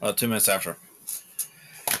2 minutes after.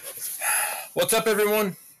 What's up,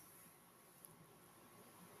 everyone?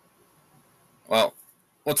 Well,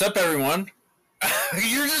 what's up, everyone?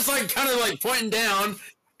 You're just like kind of like pointing down,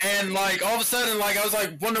 and like all of a sudden, like I was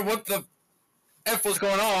like wondering what the f was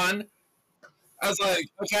going on. I was like,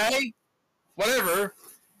 okay, whatever.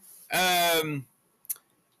 Um,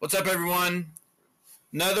 what's up, everyone?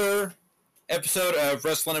 Another episode of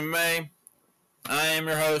Wrestling MMA. I am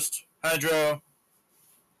your host, Hydro.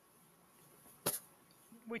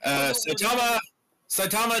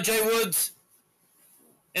 Saitama J Woods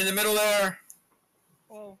in the middle there.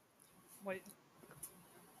 Oh, wait.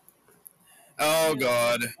 Oh,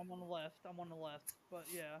 God. I'm on the left, but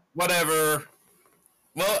yeah. Whatever.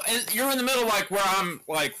 Well, you're in the middle, like where I'm,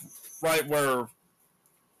 like right where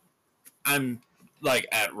I'm, like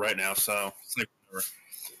at right now. So it's like whatever.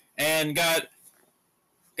 And got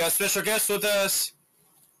special guests with us.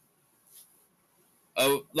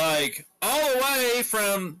 Oh, like all the way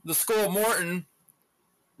from the school of Morton,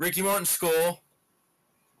 Ricky Morton School.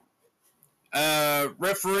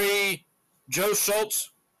 Referee Joe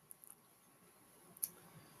Schultz.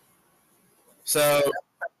 So,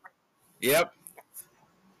 yep.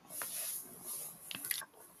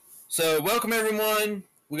 So, welcome everyone.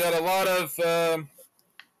 We got a lot of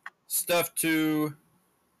stuff to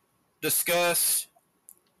discuss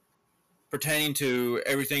pertaining to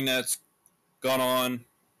everything that's gone on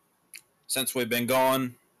since we've been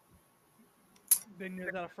gone. Big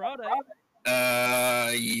news out of Friday.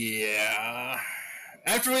 Yeah.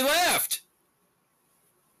 After we left.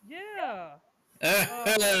 Yeah.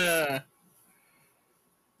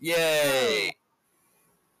 Yay.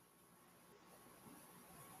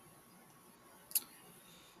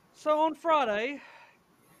 So on Friday,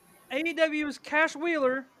 AEW's Cash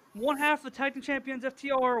Wheeler, one half of the Tag Team Champions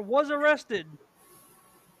FTR, was arrested.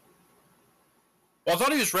 Well, I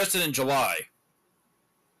thought he was arrested in July.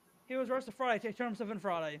 He was arrested Friday. He turned himself in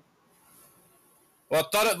Friday. Well,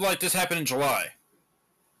 I thought this happened in July.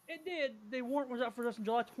 It did. The warrant was out for us on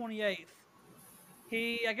July 28th.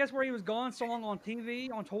 I guess where he was gone so long on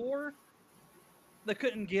TV, on tour, they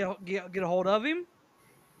couldn't get a hold of him.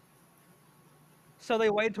 So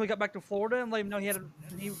they waited until he got back to Florida and let him know he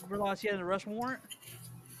realized he had an arrest warrant.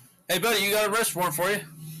 Hey, buddy, you got an arrest warrant for you.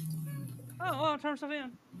 Oh, well, turn himself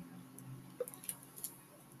in.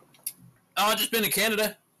 I've just been to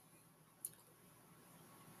Canada.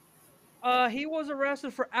 He was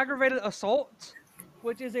arrested for aggravated assault,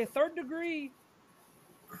 which is a third-degree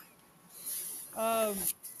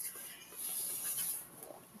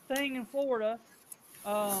thing in Florida.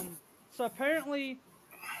 So apparently,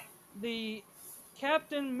 the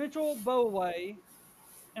Captain Mitchell Bowley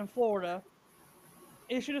in Florida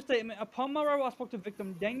issued a statement. Upon my arrival, I spoke to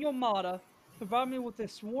victim Daniel Mata, who provided me with a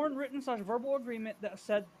sworn written/verbal agreement that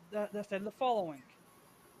stated the following.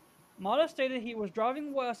 Mata stated he was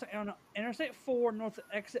driving west on Interstate 4 north of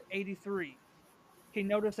exit 83. He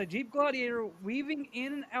noticed a Jeep Gladiator weaving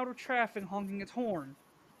in and out of traffic, honking its horn.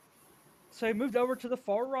 So he moved over to the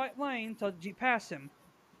far right lane to let the Jeep pass him.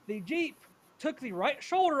 The Jeep took the right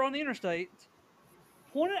shoulder on the interstate,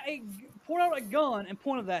 pulled out a gun, and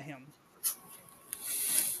pointed at him.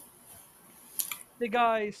 The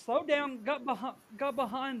guy slowed down, got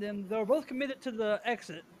behind him. They were both committed to the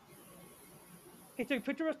exit. He took a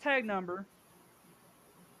picture of his tag number.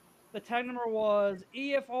 The tag number was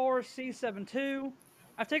EFRC72.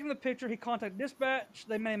 After taking the picture, he contacted dispatch.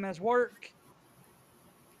 They made him as work.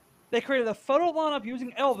 They created a photo lineup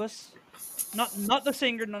using Elvis, not the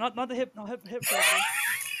singer, not the hip circle.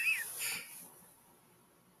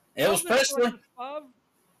 Elvis Presley.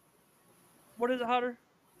 What is it, Hunter?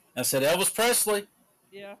 I said Elvis Presley.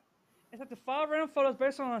 Yeah. It's up to 5 random photos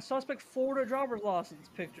based on a suspect Florida driver's license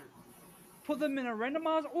picture. Put them in a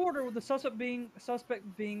randomized order with the suspect being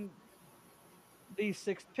the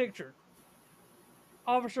 6th picture.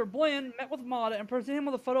 Officer Blinn met with Mata and presented him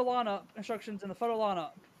with the photo lineup instructions in the photo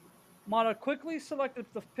lineup. Mata quickly selected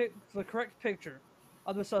the correct picture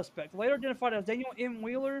of the suspect, later identified as Daniel M.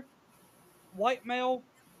 Wheeler, white male,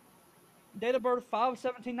 date of birth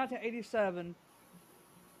 5/17/1987.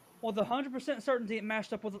 With 100% certainty it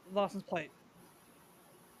matched up with the license plate.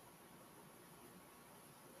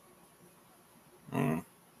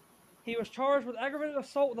 He was charged with aggravated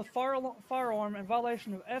assault with a firearm in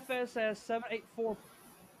violation of FSS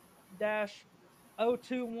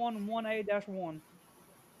 784-0211A-1.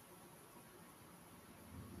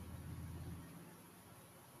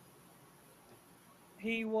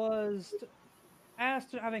 He was asked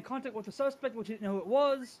to have in contact with the suspect, which he didn't know who it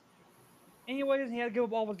was. Anyways, he had to give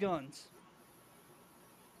up all his guns.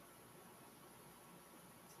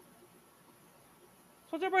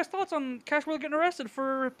 So what's everybody's thoughts on Cash Wheeler getting arrested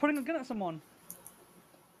for putting a gun at someone?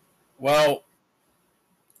 Well,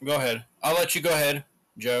 go ahead. I'll let you go ahead,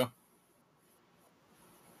 Joe.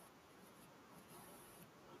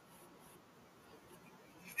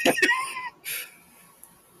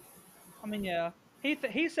 I mean, yeah.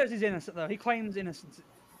 He says he's innocent, though. He claims innocence.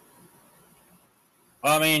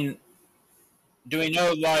 I mean, do we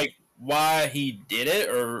know like why he did it,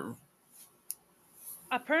 or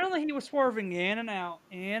Apparently, he was swerving in and out,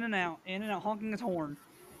 honking his horn.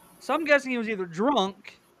 So I'm guessing he was either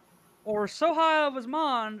drunk or so high of his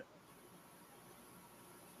mind.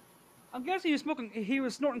 I'm guessing he was smoking. He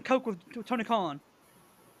was snorting coke with Tony Khan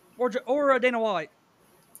or Dana White.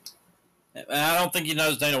 I don't think he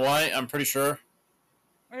knows Dana White. I'm pretty sure.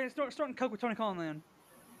 Or snorting coke with Tony Khan then,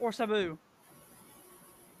 or Sabu.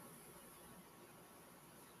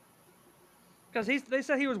 Because they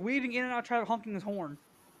said he was weaving in and out of traffic, honking his horn.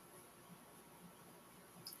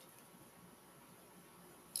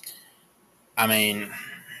 I mean,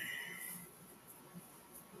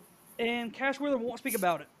 And Cash Wheeler won't speak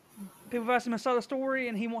about it. People have asked him inside the story,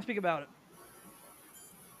 and he won't speak about it.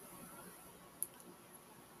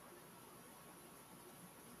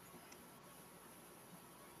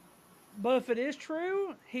 But if it is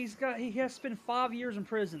true, he has to spend 5 years in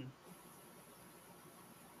prison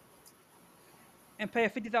and pay a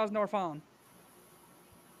 $50,000 fine.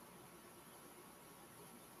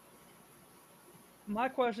 My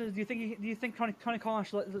question is: do you think Tony Khan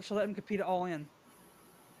should let him compete at All In?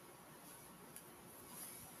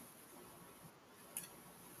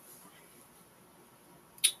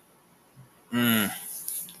 mm,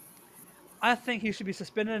 I think he should be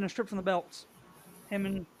suspended and stripped from the belts. Him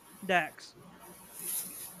and Dax.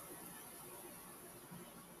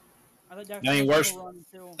 I think Dax I mean, will worse. run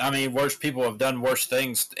until. I mean, worse people have done worse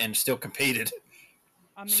things and still competed.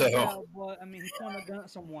 I mean, So, yeah, but I mean, he pointed a gun at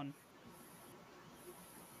someone.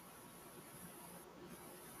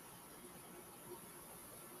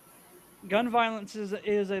 Gun violence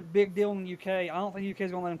is a big deal in the UK. I don't think the UK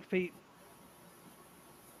is going to let him compete.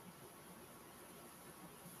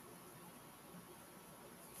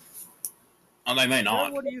 oh, they may Joe,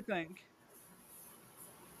 not. what do you think?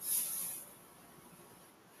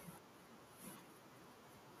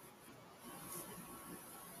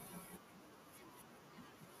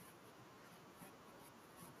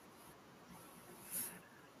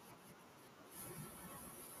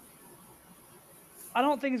 I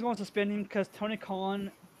don't think he's going to suspend him because Tony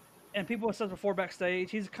Khan and people have said before backstage,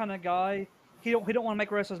 he's the kind of guy he don't want to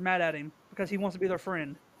make wrestlers mad at him because he wants to be their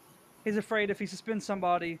friend. He's afraid if he suspends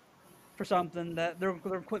somebody for something that they're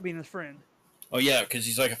going to quit being his friend. Oh yeah, because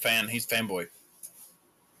he's like a fan. He's fanboy.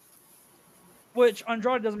 Which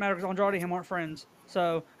Andrade doesn't matter because Andrade and him aren't friends.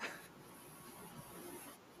 So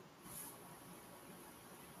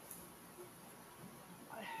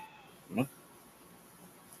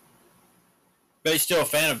But he's still a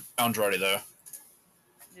fan of Andrade, though.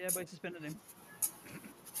 yeah, but he suspended him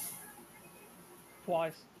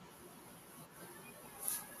twice.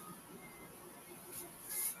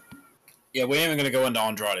 Yeah, we ain't even gonna go into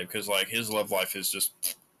Andrade because like his love life is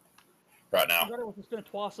just right now. Andrade was suspended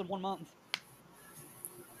twice in 1 month.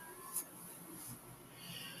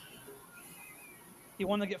 He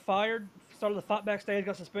wanted to get fired, started the fight backstage,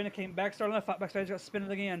 got suspended, came back, started the fight backstage, got suspended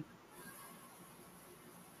again.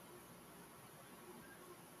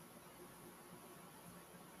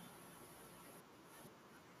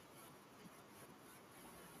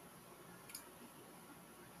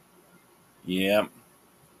 Yeah.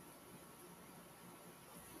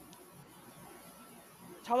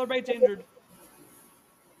 Tyler Bates injured.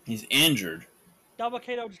 He's injured.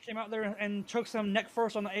 Dabba-Kato just came out there and choked some neck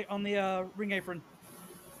first on the ring apron.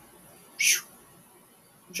 Bates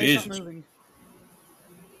Jesus. Jesus. Not moving.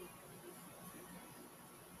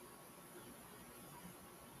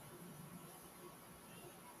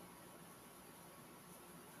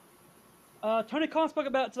 Tony Khan spoke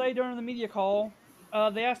about it today during the media call.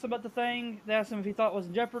 They asked him about the thing. They asked him if he thought it was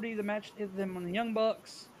in jeopardy, the match with them on the Young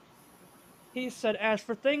Bucks. He said, as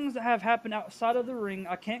for things that have happened outside of the ring,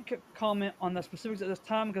 I can't comment on the specifics at this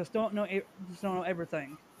time because I don't know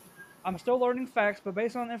everything. I'm still learning facts, but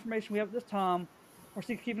based on the information we have at this time, we're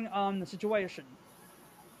still keeping on the situation.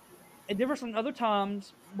 It differs from other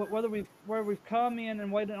times, but where we've come in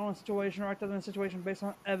and waited on a situation or acted on a situation based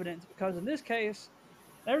on evidence, because in this case,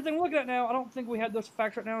 everything we're looking at now, I don't think we have those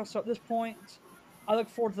facts right now. So at this point, I look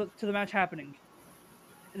forward to the match happening.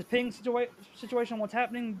 It's a ping situation on what's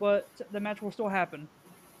happening, but the match will still happen.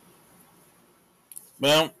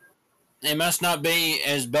 Well, it must not be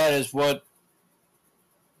as bad as what.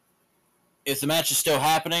 If the match is still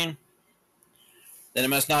happening, then it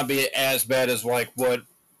must not be as bad as like what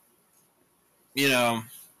you know.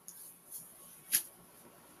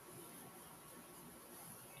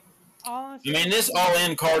 I Honestly, mean, this All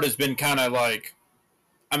In card has been kind of like.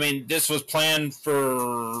 I mean, this was planned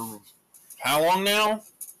for how long now?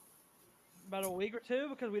 about a week or two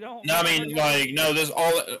because No, we I haven't heard mean, nothing. like, no, this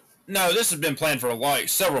all. No, this has been planned for like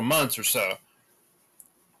several months or so,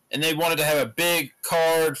 and they wanted to have a big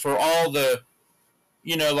card for all the,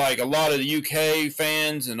 like a lot of the UK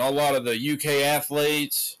fans and a lot of the UK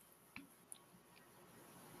athletes,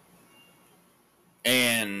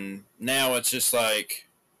 and now it's just like,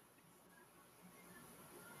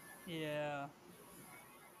 Yeah.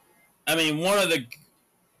 I mean, one of the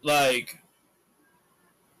like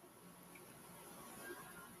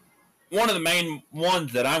one of the main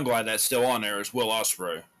ones that I'm glad that's still on there is Will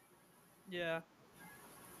Ospreay. Yeah.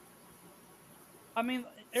 I mean,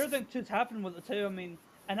 everything that's happened with it too. I mean,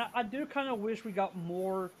 and I do kind of wish we got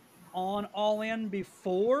more on All In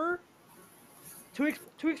before 2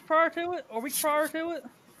 weeks prior to it or weeks prior to it.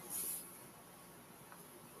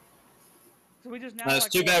 So we just now It's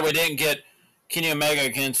like too what? bad we didn't get Kenny Omega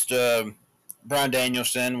against Bryan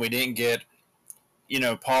Danielson. We didn't get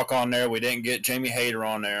Pac on there. We didn't get Jamie Hayter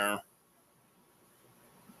on there.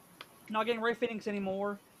 Not getting Ray Phoenix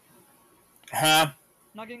anymore. Huh?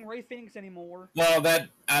 Not getting Ray Phoenix anymore. Well, that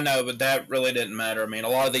I know, but that really didn't matter. I mean, a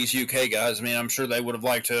lot of these UK guys. I mean, I'm sure they would have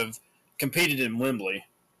liked to have competed in Wembley.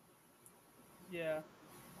 Yeah.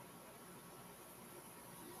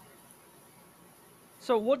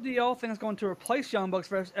 So what do y'all think is going to replace Young Bucks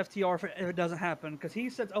versus FTR if it doesn't happen? Because he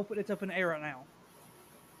says it's up in the air right now.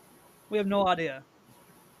 We have no idea.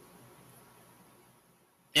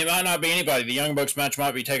 It might not be anybody. The Young Bucks match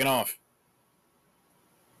might be taken off.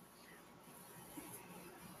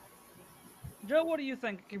 Joe, what do you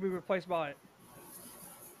think could be replaced by it?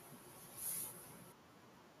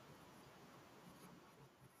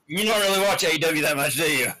 You don't really watch AEW that much, do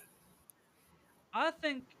you? I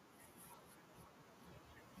think.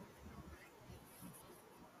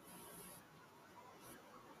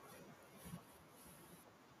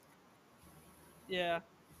 Yeah.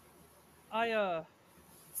 I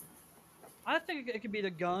I think it could be the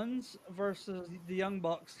Guns versus the Young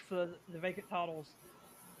Bucks for the vacant titles.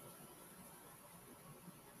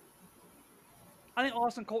 I think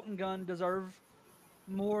Austin Colton Gunn deserve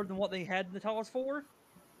more than what they had the titles for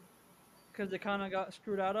because they kind of got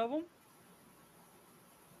screwed out of them.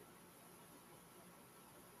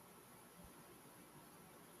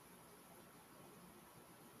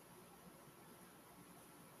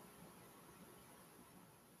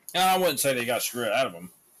 I wouldn't say they got screwed out of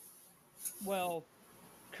them. Well,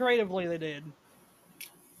 creatively they did.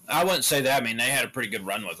 I wouldn't say that. I mean, they had a pretty good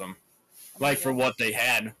run with them. Like for what they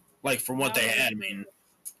had. I mean.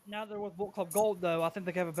 Now they're with Bullet Club Gold, though. I think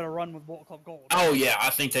they have a better run with Bullet Club Gold. Oh yeah, I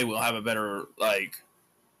think they will have a better like.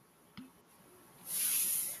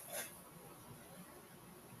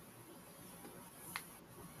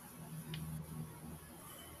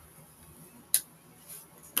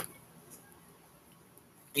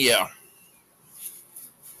 Yeah.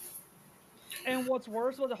 And what's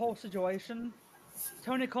worse with the whole situation,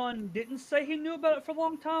 Tony Khan didn't say he knew about it for a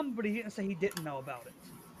long time, but he didn't say he didn't know about it.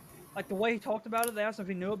 Like the way he talked about it, they asked him if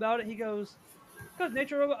he knew about it. He goes, "Because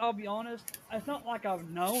nature of it, I'll be honest, it's not like I've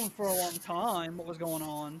known for a long time what was going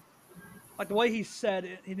on." Like the way he said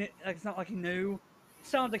it, it's not like he knew. It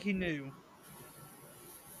sounds like he knew.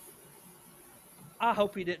 I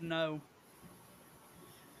hope he didn't know.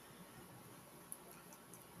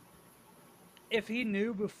 If he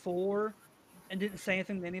knew before and didn't say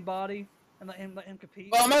anything to anybody and let him compete.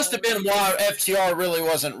 Well, it must have been why FTR really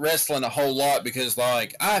wasn't wrestling a whole lot because,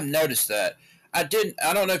 like, I've noticed that. I don't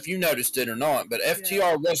know if you noticed it or not, but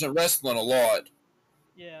FTR wasn't wrestling a lot.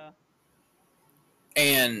 Yeah.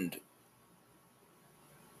 And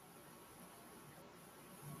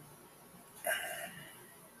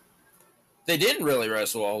they didn't really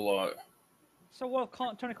wrestle a whole lot. So what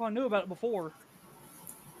if Tony Khan knew about it before?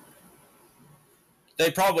 They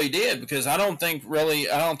probably did because I don't think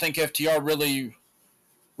FTR really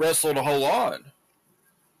wrestled a whole lot.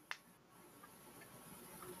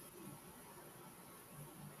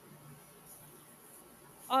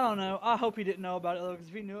 I don't know. I hope he didn't know about it though, because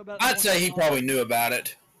if he knew about it, I'd say he probably knew about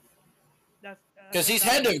it because he's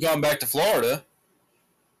had to have gone back to Florida.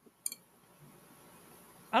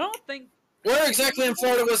 I don't think. Where exactly in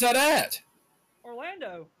Florida was that at?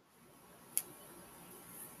 Orlando,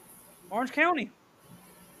 Orange County.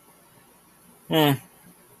 Hmm.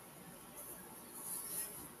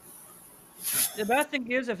 The bad thing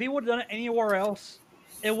is, if he would have done it anywhere else,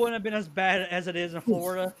 it wouldn't have been as bad as it is in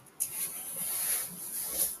Florida.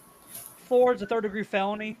 Florida's a third-degree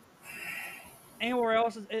felony. Anywhere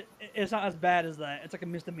else, it's not as bad as that. It's like a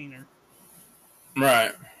misdemeanor.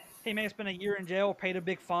 Right. He may have spent a year in jail, paid a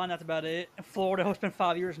big fine. That's about it. In Florida, he'll spend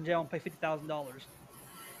 5 years in jail and pay $50,000.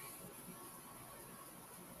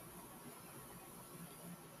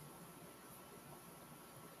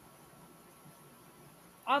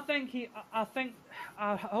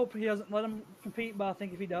 I hope he doesn't let him compete, but I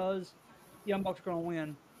think if he does, Young Bucks are going to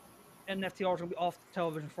win, and FTR is going to be off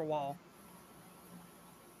television for a while.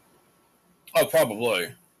 Oh,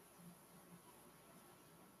 probably.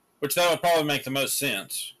 Which that would probably make the most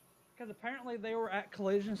sense. Because apparently they were at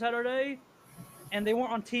Collision Saturday, and they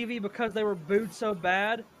weren't on TV because they were booed so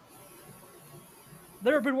bad.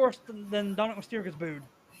 They were booed worse than Dominic Mysterio gets booed.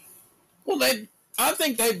 Well, I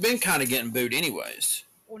think they've been kind of getting booed anyways.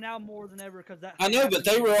 Well, now more than ever because that. I know, but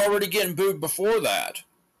they were already getting booed before that.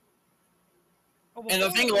 Oh, and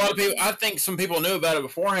I think some people knew about it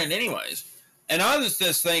beforehand anyways. And I was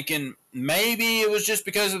just thinking maybe it was just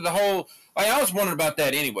because of the whole. I was wondering about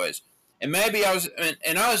that anyways. And maybe I was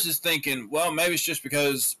just thinking, well, maybe it's just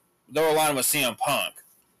because they were aligned with CM Punk.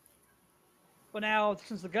 But now,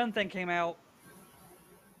 since the gun thing came out,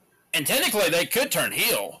 and technically they could turn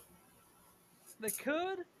heel. They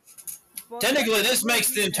could. Technically, this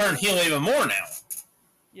makes them turn heel even more now.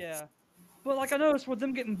 Yeah. But like I noticed with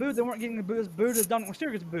them getting booed, they weren't getting booed as Dominic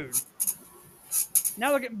Mysterio gets booed.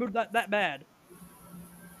 Now they're getting booed that bad.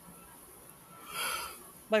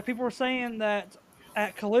 Like people were saying that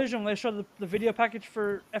at Collision, when they showed the video package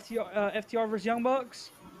for FTR versus Young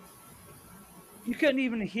Bucks, you couldn't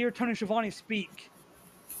even hear Tony Schiavone speak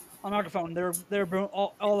on microphone. They're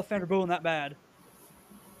all the fans were booing that bad.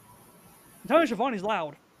 And Tony Schiavone's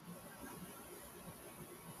loud.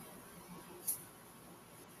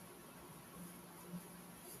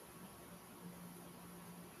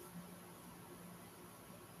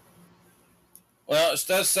 Well, it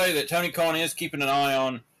does say that Tony Khan is keeping an eye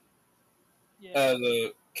on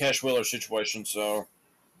the Cash Wheeler situation, so.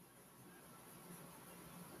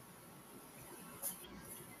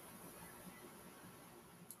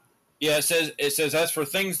 Yeah, it says as for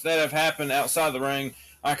things that have happened outside the ring,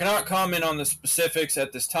 I cannot comment on the specifics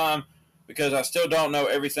at this time because I still don't know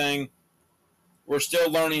everything. We're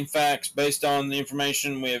still learning facts based on the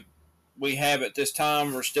information we have at this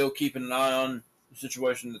time. We're still keeping an eye on the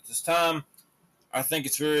situation at this time. I think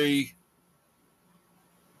it's very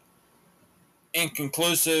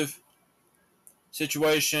inconclusive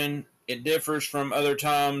situation. It differs from other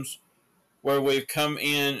times where we've come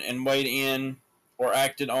in and weighed in or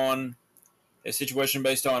acted on a situation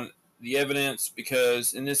based on the evidence,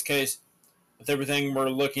 because in this case, with everything we're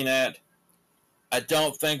looking at, I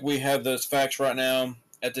don't think we have those facts right now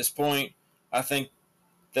at this point. I think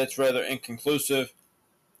that's rather inconclusive.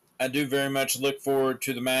 I do very much look forward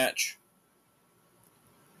to the match.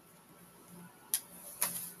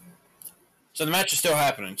 So the match is still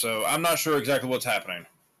happening, so I'm not sure exactly what's happening.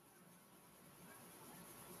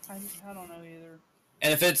 I don't know either.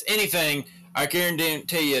 And if it's anything, I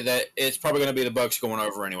guarantee you that it's probably going to be the Bucks going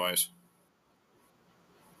over anyways.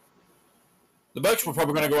 The Bucks were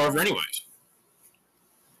probably going to go over anyways.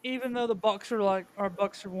 Even though the Bucks are like our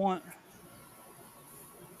Bucks are want.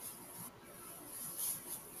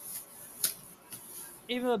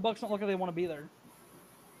 Even though the Bucks don't look like they want to be there.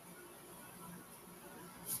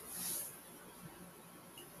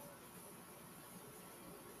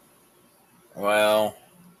 Well,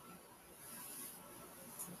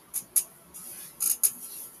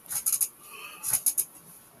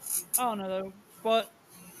 I don't know though, but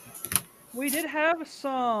we did have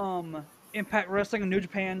some Impact Wrestling in New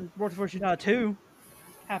Japan World vs. United 2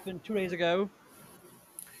 happened 2 days ago.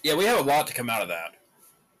 Yeah, we have a lot to come out of that.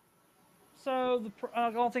 So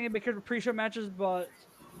I don't think it'd be because of pre-show matches, but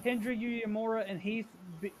Hendry, Yuya Uemura, and Heath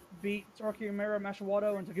beat Rocky Romero,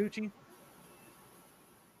 Massawato, and Taguchi.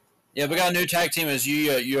 Yeah, we got a new tag team as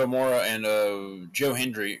Yuya Uemura and Joe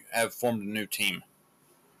Hendry have formed a new team.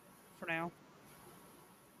 For now.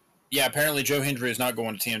 Yeah, apparently Joe Hendry is not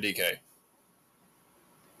going to TMDK.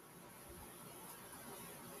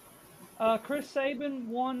 Chris Sabin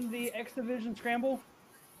won the X Division Scramble.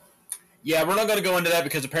 Yeah, we're not going to go into that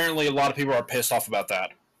because apparently a lot of people are pissed off about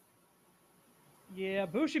that. Yeah,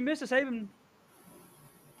 Bushi missed a Sabin.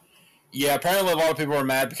 Yeah, apparently a lot of people are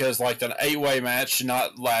mad because like an 8-way match should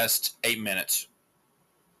not last 8 minutes.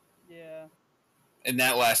 Yeah. And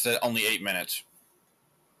that lasted only 8 minutes.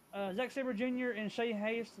 Zack Sabre Jr. and Shea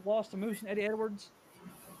Hayes lost to Moose and Eddie Edwards.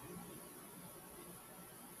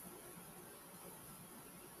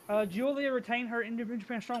 Julia retained her New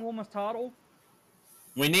Japan Strong Women's title.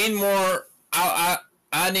 We need more. I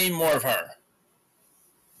need more of her.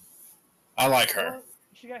 I like her. Well,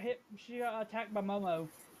 she got hit. She got attacked by Momo.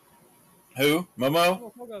 Who? Momo?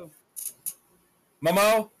 Momo Kogo.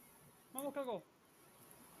 Momo? Momo Kogo.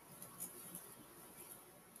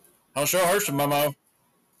 I'll show her some Momo.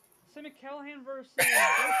 Sami Callihan versus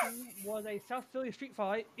Doki was a South Philly street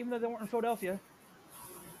fight, even though they weren't in Philadelphia.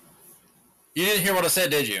 You didn't hear what I said,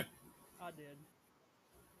 did you? I did.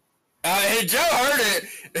 Hey, Joe heard it.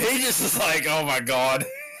 He just was like, "Oh my god."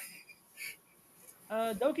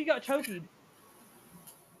 Doki got choked.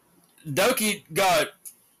 Doki got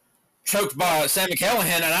choked by Sami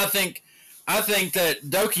Callihan, and I think that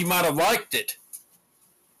Doki might have liked it.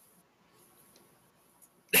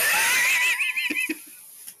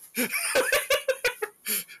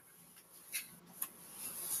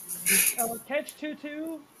 Catch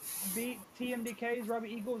 2-2 beat TMDK's Robbie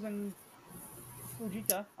Eagles and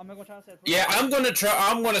Fujita. I'm not gonna try to say it. Yeah, I'm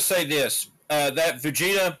gonna say this. That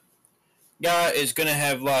Vegeta guy is gonna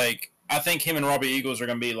have like, I think him and Robbie Eagles are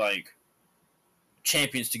gonna be like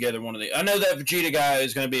champions together one of the. I know that Vegeta guy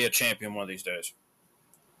is gonna be a champion one of these days.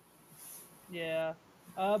 Yeah.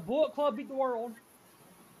 Bullet Club beat the world.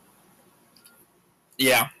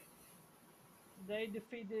 Yeah. They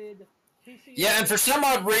defeated TCU. Yeah, and for some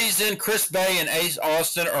odd reason, Chris Bay and Ace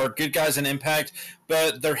Austin are good guys in Impact,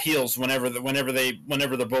 but they're heels whenever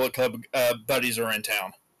the Bullet Club buddies are in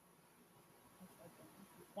town.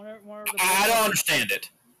 I don't understand it.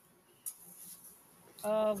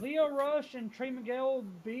 Leo Rush and Trey Miguel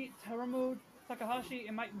beat Hiromu Takahashi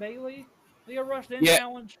and Mike Bailey. Leo Rush then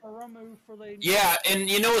challenged Hiromu for the... Yeah, and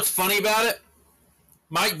you know what's funny about it?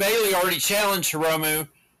 Mike Bailey already challenged Hiromu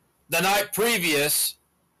the night previous,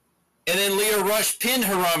 and then Leo Rush pinned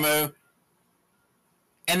Hiromu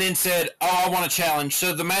and then said, "Oh, I want to challenge."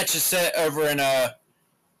 So the match is set over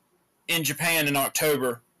in Japan in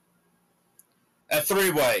October. A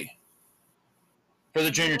 3-way for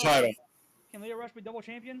the junior title. Can Leo Rush be double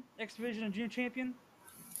champion? X Division and junior champion?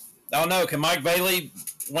 I don't know. Can Mike Bailey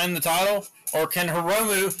win the title? Or can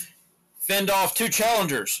Hiromu fend off 2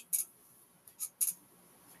 challengers?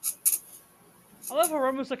 I love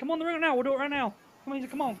Hiromu. Like, come on the ring right now. We'll do it right now. Come on, he's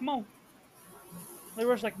like, come on. Leo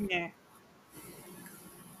Rush like, nah.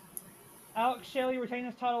 Alex Shelley retained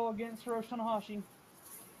his title against Hiroshi Tanahashi.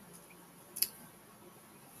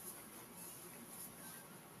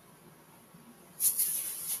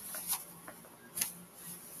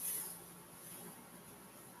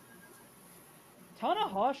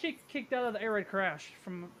 Tanahashi kicked out of the air raid crash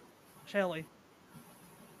from Shelley.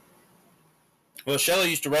 Well, Shelley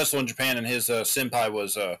used to wrestle in Japan, and his senpai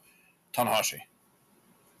was Tanahashi.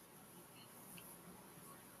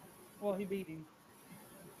 Well, he beat him.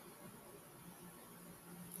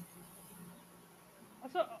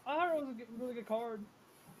 I heard it was a really good card.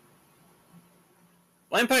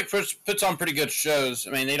 Well, Impact puts on pretty good shows.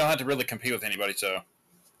 I mean, they don't have to really compete with anybody, so.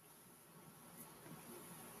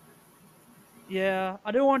 Yeah,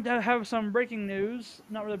 I do want to have some breaking news.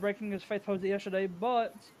 Not really breaking, as Faith posted yesterday,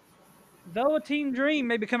 but Velveteen Dream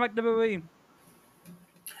may be coming back to WWE.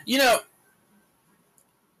 You know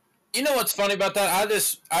what's funny about that?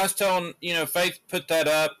 I was telling, Faith put that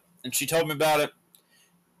up, and she told me about it.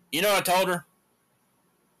 You know, I told her.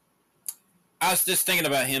 I was just thinking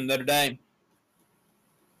about him the other day.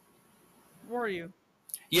 Were you?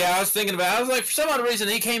 Yeah, I was thinking about it. I was like, for some odd reason,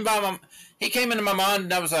 he came into my mind,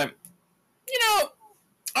 and I was like,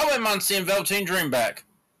 I wouldn't mind seeing Velveteen Dream back.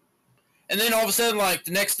 And then all of a sudden, like,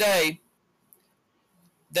 the next day,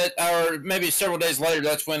 or maybe several days later,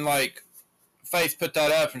 that's when, like, Faith put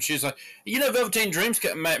that up, and she's like, Velveteen Dream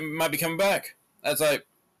might be coming back. I was like,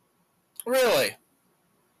 really?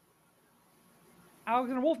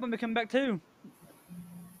 Alexander Wolf might be coming back, too.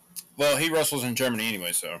 Well, he wrestles in Germany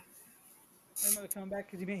anyway, so. He might be coming back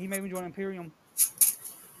because he made me join Imperium.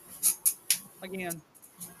 Again.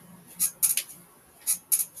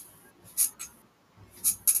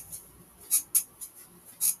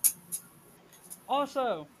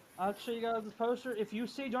 Also, I'll show you guys this poster. If you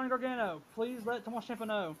see Johnny Gargano, please let Tommaso Ciampa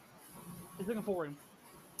know. He's looking for him.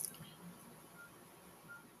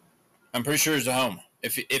 I'm pretty sure he's at home.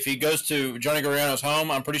 If he goes to Johnny Gargano's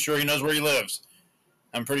home, I'm pretty sure he knows where he lives.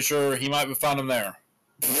 I'm pretty sure he might find him there.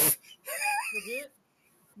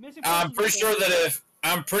 I'm pretty sure that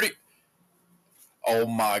oh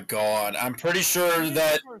my God, I'm pretty sure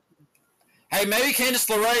that, hey, maybe Candice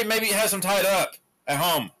LeRae maybe has him tied up at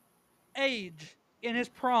home. Age, in his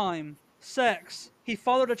prime. Sex, he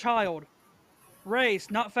fathered a child.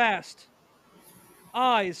 Race, not fast.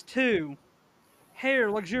 Eyes, 2.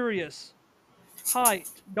 Hair, luxurious. Height,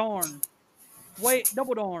 darn. Weight,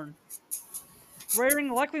 double darn.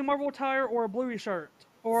 Wearing likely Marvel attire or a bluey shirt.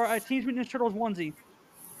 Or a Teenage Mutant Ninja Turtles onesie.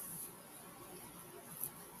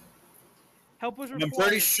 Help was I'm pretty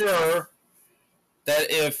required. sure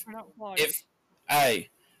that Not flyers. if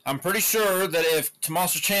I'm pretty sure that if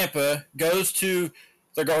Tommaso Ciampa goes to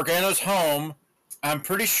the Gargano's home, I'm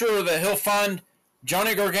pretty sure that he'll find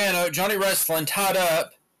Johnny Wrestling, tied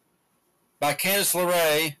up by Candice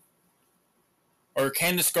LeRae or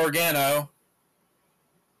Candice Gargano,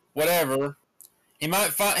 whatever. He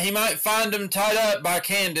might find him tied up by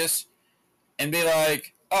Candice and be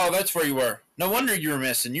like, "Oh, that's where you were. No wonder you were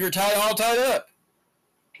missing. You were all tied up.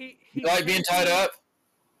 You like being tied up?"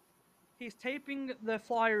 He's taping the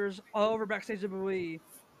flyers all over backstage of WWE,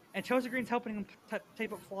 and Chelsea Green's helping him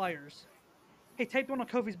tape up flyers. He taped one on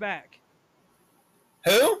Kofi's back.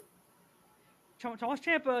 Who? Thomas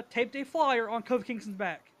Ciampa taped a flyer on Kofi Kingston's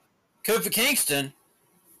back. Kofi Kingston?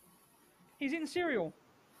 He's eating cereal.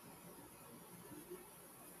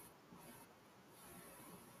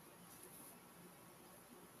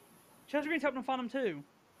 Chelsea Green's helping him find him too.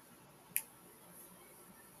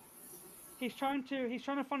 He's trying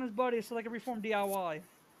to find his buddies so they can reform DIY.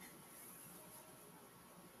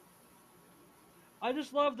 I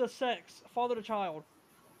just love the sex, father to child.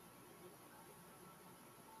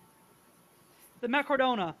 The Matt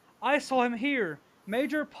Cardona. I saw him here.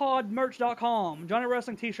 MajorPodMerch.com. Johnny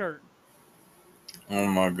Wrestling t-shirt. Oh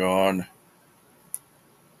my god.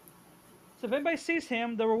 So if anybody sees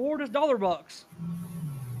him, the reward is $1.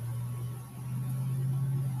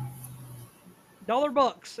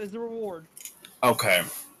 $1 is the reward. Okay.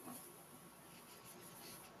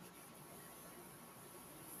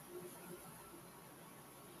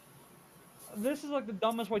 This is like the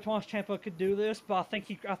dumbest way Thomas Ciampa could do this, but I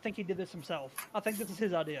think he did this himself. I think this is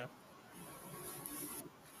his idea.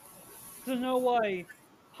 There's no way.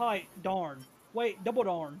 Height, darn. Wait, double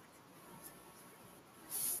darn.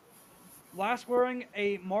 Last wearing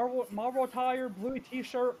a Marvel attire, blue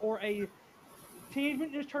t-shirt, or a Teenage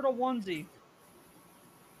Mutant Ninja Turtle onesie.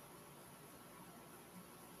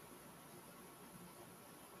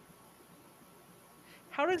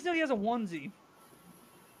 How does he know he has a onesie?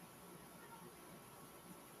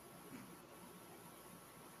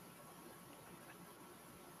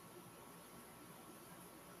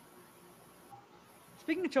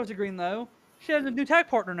 Speaking of Chelsea Green, though, she has a new tag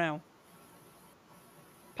partner now.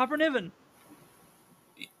 Piper Niven.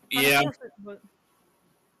 Yeah.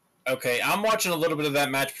 Okay, I'm watching a little bit of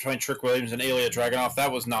that match between Trick Williams and Ilya Dragunov.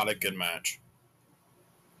 That was not a good match.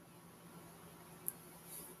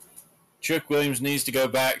 Trick Williams needs to go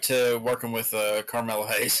back to working with Carmelo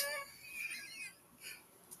Hayes.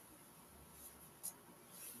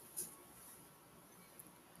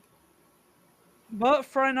 But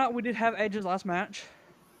Friday night we did have Edge's last match.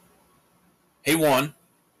 He won.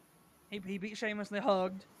 He beat Sheamus and they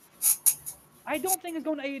hugged. I don't think he's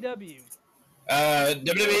going to AEW.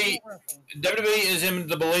 WWE is in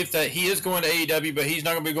the belief that he is going to AEW, but he's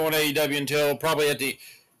not going to be going to AEW until probably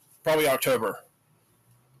October.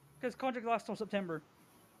 Because contract lasts till September.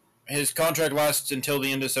 His contract lasts until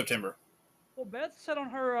the end of September. Well, Beth said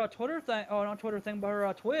on her Twitter thing, not Twitter thing, but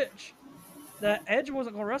her Twitch, that Edge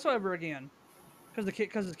wasn't going to wrestle ever again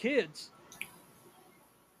because his kids.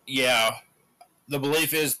 Yeah, the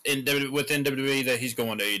belief is within WWE that he's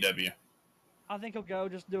going to AEW. I think he'll go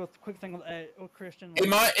just do a quick thing with Christian. He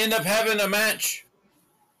might end up having a match.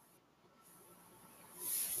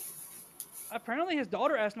 Apparently, his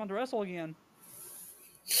daughter asked him to wrestle again.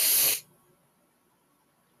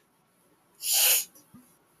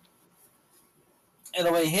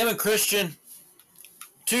 Anyway, him and Christian,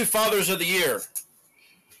 2 fathers of the year.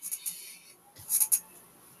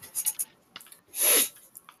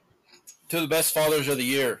 Two of the best fathers of the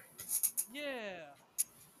year. Yeah.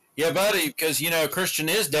 Yeah, buddy, because, Christian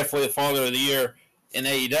is definitely the father of the year in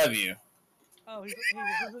AEW. Oh, he's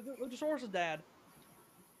Luchasaurus' dad.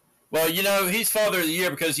 Well, he's father of the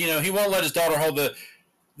year because, he won't let his daughter hold the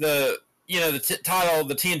title,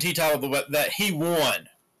 the TNT title that he won.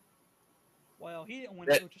 Well, he didn't win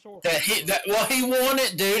it. Luchasaurus. He won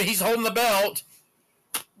it, dude. He's holding the belt.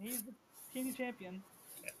 He's the TNT champion.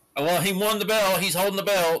 Well, he won the belt. He's holding the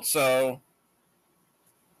belt, so.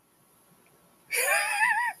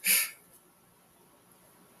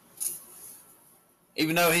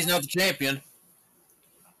 Even though he's not the champion.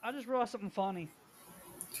 I just realized something funny.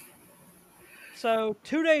 So,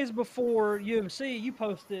 2 days before UFC, you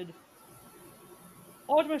posted,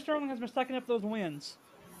 Aljamain Sterling has been stacking up those wins.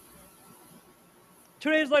 2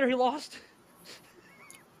 days later, he lost.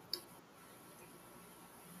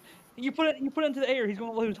 You put it into the air. He's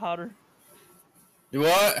going to lose, Hodder.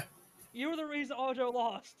 What? You were the reason Aljo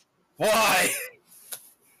lost. Why?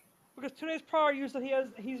 Because 2 days prior, you said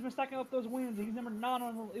he's been stacking up those wins. He's number 9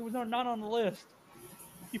 on the list.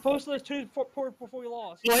 You posted those two before you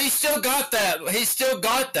lost. Well, he still got that. He still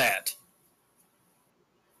got that.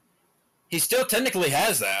 He still technically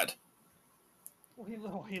has that.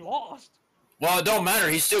 Well, he lost. Well, it don't matter.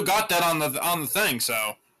 He still got that on the thing,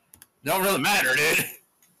 so it don't really matter, dude.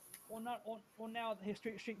 Well, now his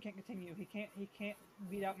streak can't continue. He can't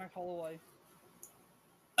beat out Max Holloway.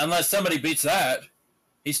 Unless somebody beats that,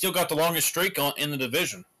 he still got the longest streak in the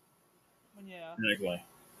division. Yeah. Technically.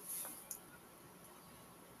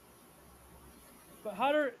 But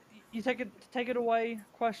Hunter, you take it away.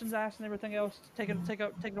 Questions asked and everything else. Take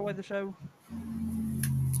it away the show.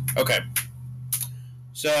 Okay.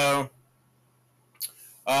 So,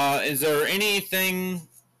 is there anything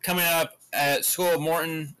coming up at School of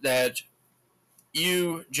Morton that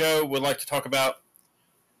you, Joe, would like to talk about?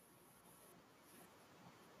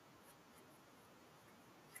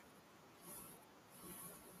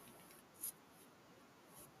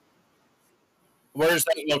 Where's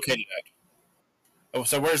that located at? Oh,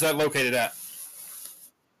 so where's that located at?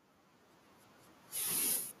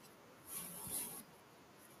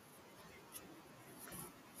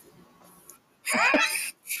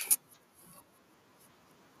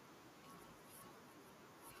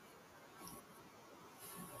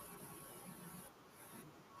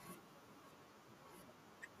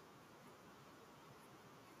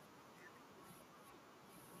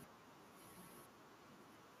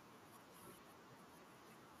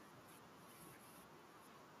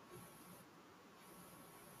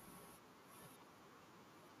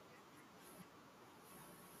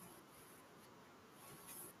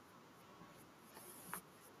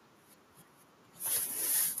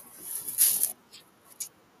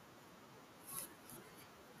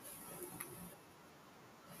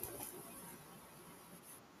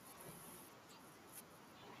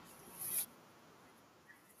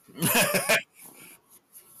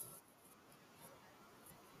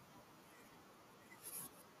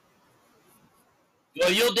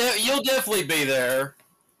 Well, you'll definitely be there.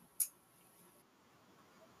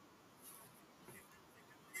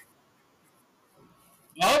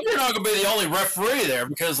 I hope you're not going to be the only referee there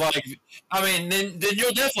because, like, I mean, then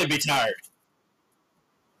you'll definitely be tired.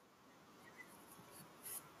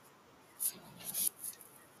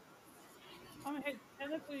 I mean, hey,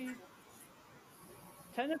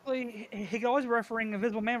 technically, he could always be refereeing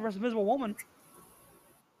Invisible Man versus Invisible Woman.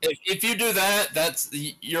 If you do that,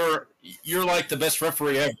 you're like the best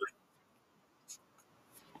referee ever.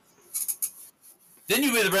 Then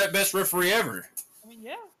you'll be the best referee ever. I mean,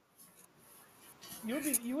 yeah.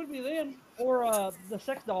 You would be then, or the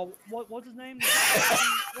sex doll. What's his name?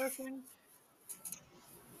 Wrestling.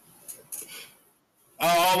 Oh,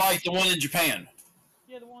 I like the one in Japan.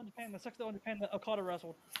 Yeah, the one in Japan, the sex doll in Japan that Okada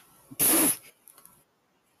wrestled.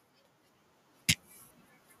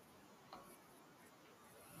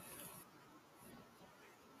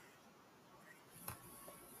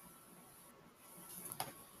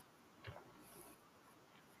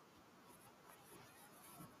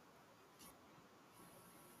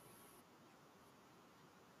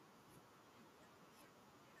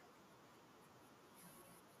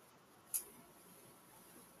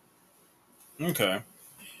 Okay.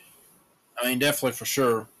 I mean, definitely for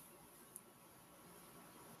sure.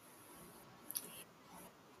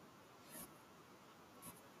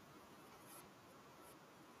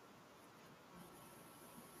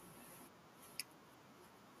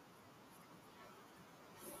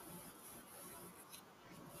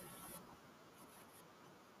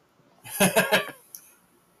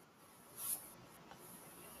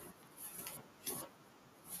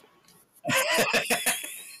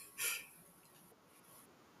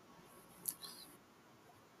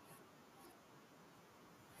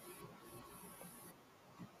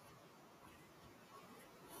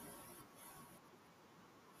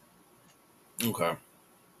 Okay.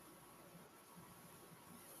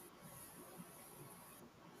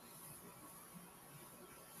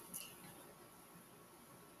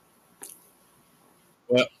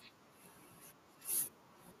 Well,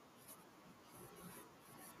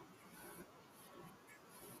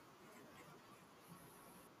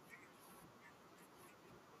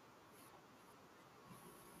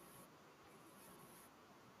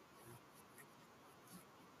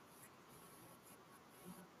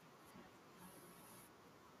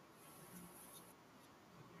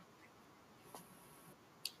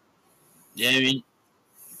 yeah, I mean,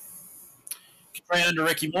 train under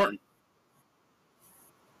Ricky Morton.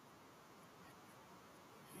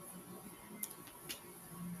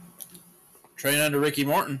 Train under Ricky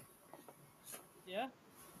Morton. Yeah.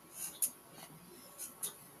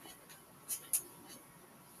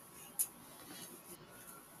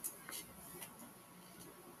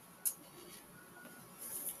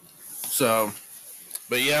 So,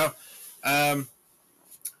 but yeah, um,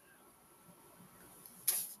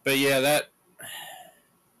 but yeah, that.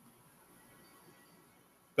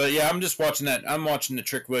 But yeah, I'm just watching that. I'm watching the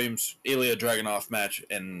Trick Williams Ilya Dragunov match,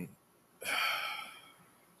 and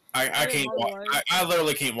I Hey, can't. by the way, I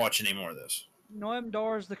literally can't watch any more of this. Noam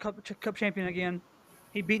Dar is the cup champion again.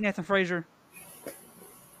 He beat Nathan Frazier.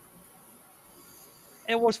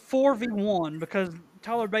 It was 4v1 because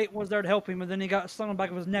Tyler Bate was there to help him, and then he got slung on the back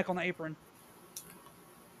of his neck on the apron.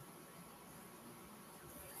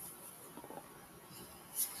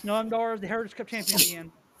 Noam Dar is the Heritage Cup champion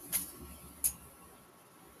again.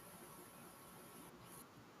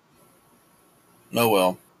 Oh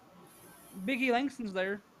well. Biggie Langston's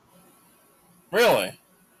there. Really?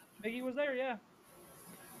 Biggie was there, yeah.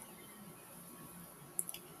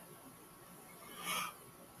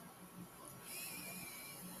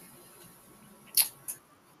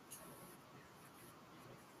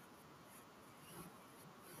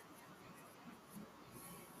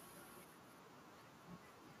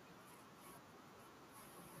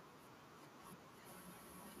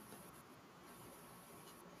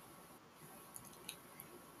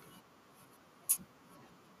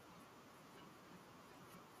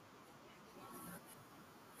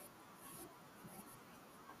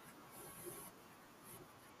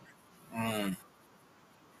 Mm.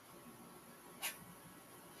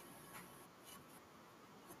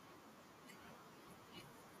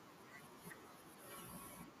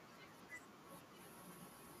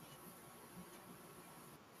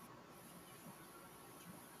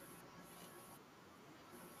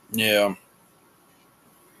 Yeah.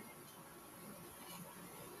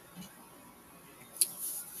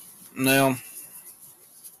 Now,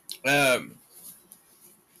 um,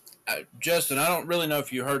 Justin, I don't really know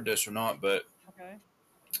if you heard this or not, but Okay.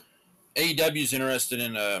 AEW is interested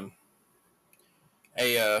in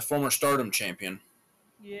a former Stardom champion.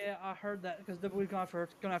 Yeah, I heard that because WWE's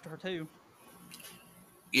going after her too.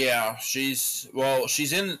 Yeah, she's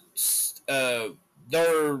in. Uh,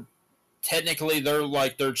 they're technically they're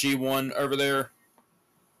like their G1 over there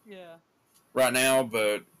Yeah. right now,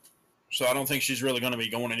 but so I don't think she's really going to be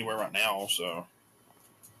going anywhere right now. So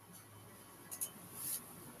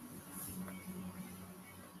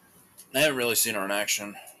I haven't really seen her in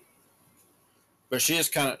action, but she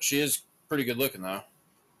is pretty good looking though.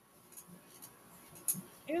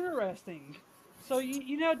 Interesting. So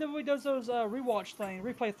you know how WWE does those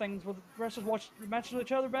replay things where the wrestlers watch matches with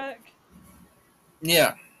each other back?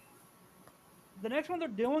 Yeah. The next one they're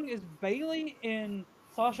doing is Bailey and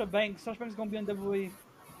Sasha Banks. Sasha Banks is going to be on WWE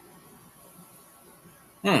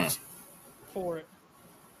Hmm. for it.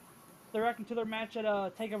 They're acting to their match at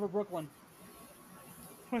Takeover Brooklyn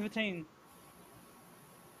 2015.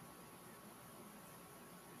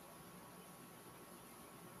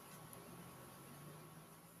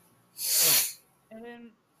 And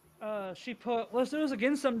then she put, let's do this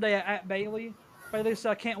again someday at Bailey. Bailey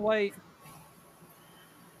said, I can't wait.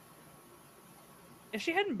 Is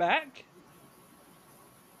she heading back?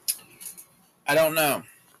 I don't know.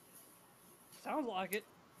 Sounds like it.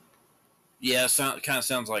 Yeah, kind of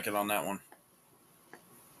sounds like it on that one.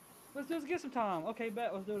 Let's do this again sometime. Okay,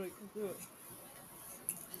 bet. Let's do it. Let's do it.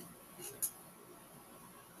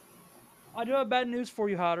 I do have bad news for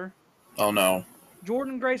you, Hodder. Oh no.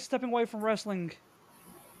 Jordan Grace is stepping away from wrestling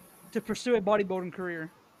to pursue a bodybuilding career.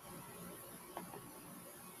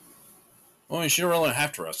 Well, I mean, she don't really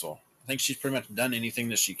have to wrestle. I think she's pretty much done anything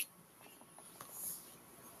that she.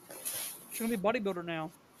 She's gonna be a bodybuilder now.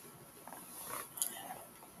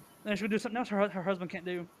 Then she's gonna do something else her husband can't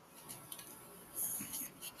do.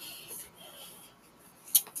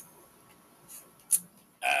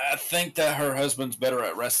 I think that her husband's better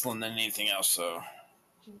at wrestling than anything else. So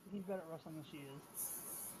He's better at wrestling than she is.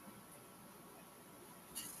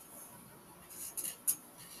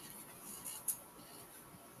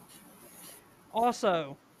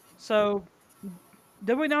 Also, so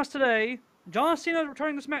did we announce today John Cena is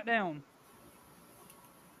returning to SmackDown?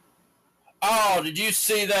 oh, did you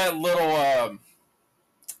see that little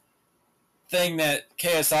thing that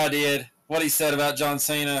KSI did? What he said about John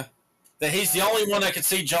Cena? That he's the only one that could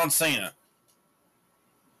see John Cena.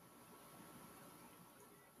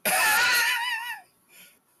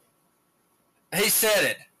 He said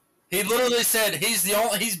it. He literally said he's the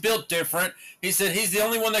only. He's built different. He said he's the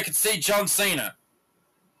only one that could see John Cena.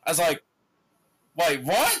 I was like, wait,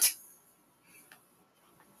 what?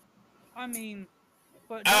 I mean,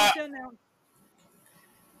 but John Cena announced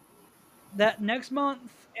that next month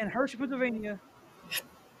in Hershey, Pennsylvania.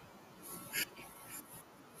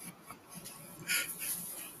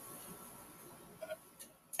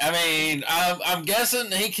 I mean, I'm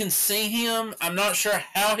guessing he can see him. I'm not sure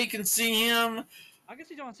how he can see him. I can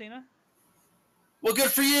see John Cena. Well, good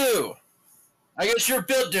for you. I guess you're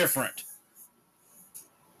built different.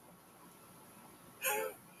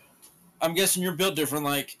 I'm guessing you're built different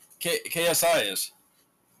like KSI is.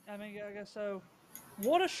 I mean, I guess so.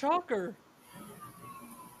 What a shocker!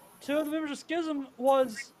 Two of the members of Schism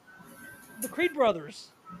was the Creed brothers.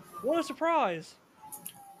 What a surprise!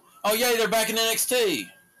 Oh, yeah, they're back in NXT.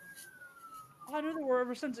 I knew they were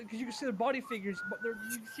ever since because you can see their body figures, but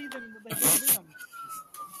you can see them. They look them.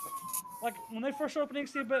 Like when they first showed up in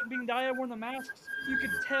NXT being Dia wearing the masks, you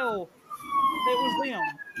could tell it was them.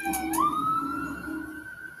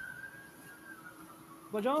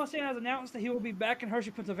 But John Cena has announced that he will be back in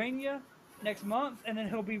Hershey, Pennsylvania next month, and then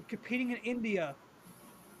he'll be competing in India.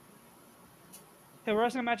 He'll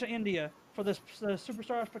wrestling a match in India for this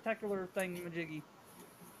Superstar Spectacular thing, majiggy.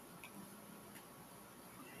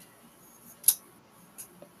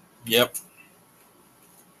 Yep.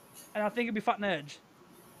 And I think he'll be fighting Edge.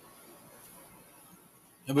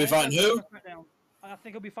 He'll be fighting who? I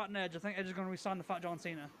think he'll be fighting Edge. I think Edge is going to resign to fight John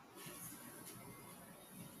Cena.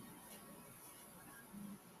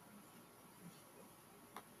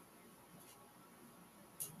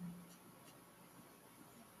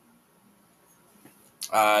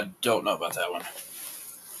 I don't know about that one.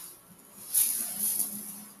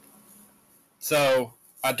 So,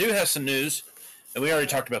 I do have some news, and we already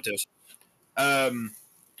talked about this.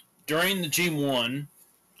 During the G1,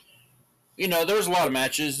 you know, there was a lot of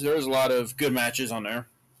matches. There was a lot of good matches on there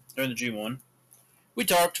during the G1. We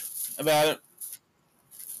talked about it.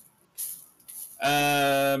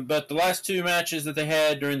 But the last two matches that they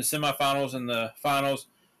had during the semifinals and the finals,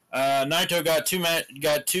 Naito got two over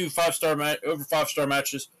 5-star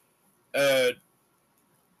matches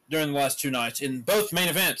during the last two nights in both main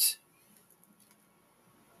events.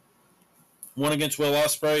 One against Will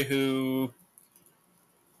Ospreay, who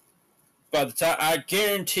by the time I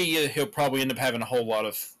guarantee you he'll probably end up having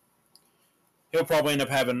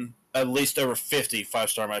at least over 50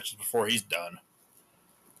 5-star matches before he's done.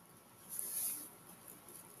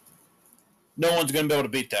 No one's going to be able to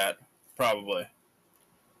beat that, probably.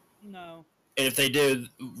 No. And if they do,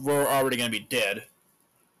 we're already going to be dead.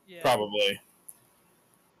 Yeah. Probably.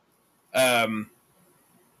 And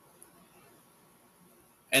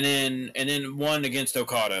then one against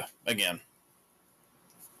Okada again.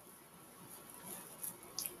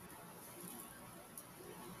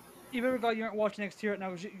 You better glad you aren't watching NXT right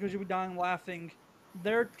now because you'll be dying laughing.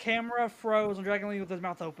 Their camera froze on Dragon Lee with his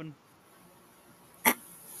mouth open.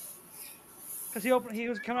 Because he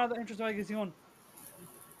was coming out of the entrance like he's going.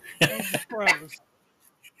 And he just froze.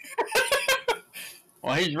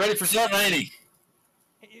 Well, he's ready for something, ain't he?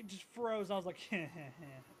 It just froze. I was like,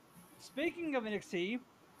 Speaking of NXT,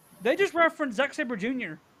 they just referenced Zack Sabre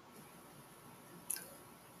Jr.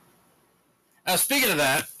 Now, speaking of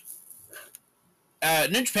that,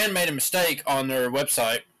 New Japan made a mistake on their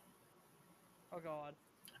website. Oh, God.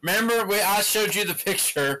 Remember, I showed you the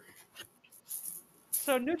picture.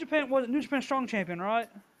 So, New Japan was New Japan Strong Champion, right?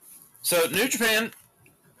 So, New Japan,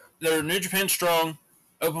 their New Japan Strong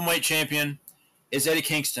Openweight Champion is Eddie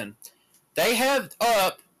Kingston. They have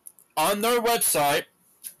up on their website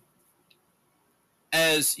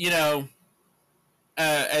as, you know,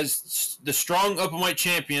 as the Strong Openweight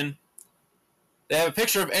Champion. They have a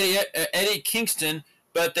picture of Eddie Kingston,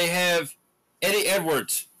 but they have Eddie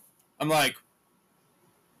Edwards. I'm like,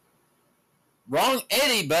 wrong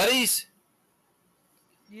Eddie, buddies.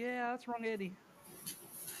 Yeah, that's wrong Eddie.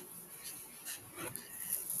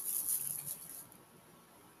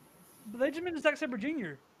 But they just mentioned Zack Sabre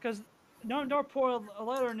Jr. because Noam Dar put a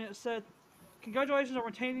letter and it said, "Congratulations on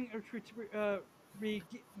retaining or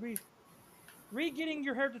re-getting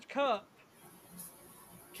your Heritage Cup.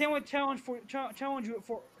 Can't wait to challenge you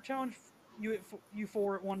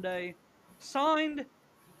for it one day. Signed,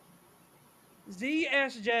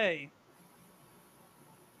 ZSJ."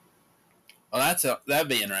 Well, that'd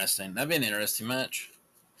be interesting. That'd be an interesting match.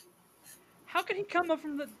 How could he come up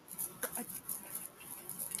from the?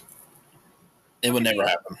 It would never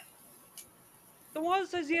happen. The one that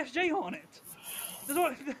says ZSJ on it.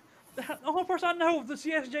 The only person I know with the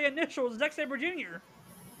CSJ initial is Zack Sabre Jr.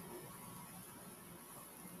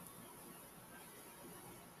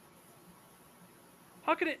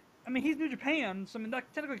 How could it? I mean, he's New Japan, so I mean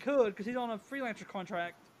that technically could because he's on a freelancer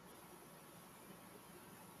contract.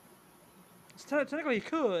 So technically, he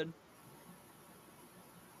could.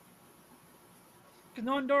 Because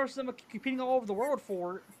no one endorses them competing all over the world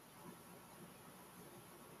for it.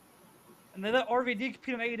 And they let RVD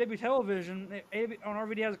compete on AEW television. On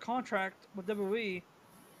RVD has a contract with WWE.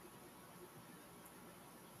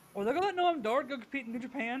 Or they're gonna let Noam Dar go compete in New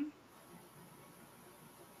Japan.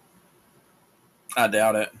 I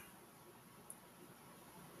doubt it.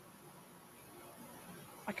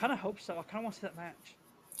 I kind of hope so. I kind of want to see that match.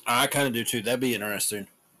 I kind of do too. That'd be interesting.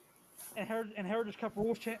 And Heritage Cup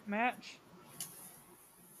Rules match.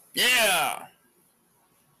 Yeah.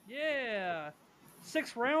 Yeah.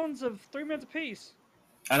 6 rounds of 3 minutes apiece.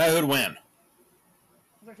 I know who'd win.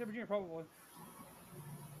 Zack Sabre Jr. probably.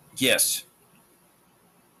 Yes.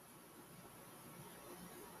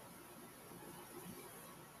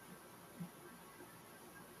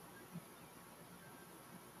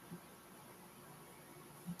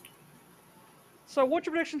 So, what's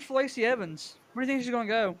your predictions for Lacey Evans? Where do you think she's going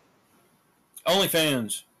to go?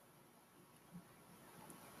 OnlyFans.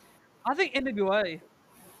 I think NWA.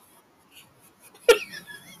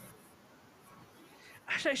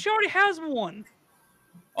 She already has one.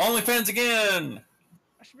 OnlyFans again.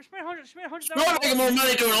 She made $100,000. She's making more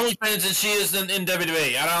money doing OnlyFans than she is in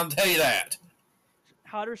WWE. I don't tell you that.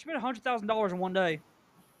 Hotter. She made $100,000 in one day.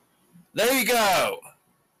 There you go.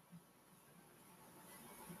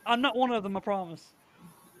 I'm not one of them, I promise.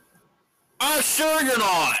 I'm sure you're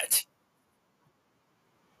not.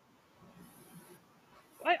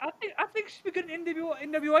 I think she'd be good in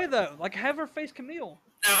NWA though. Like, have her face Camille.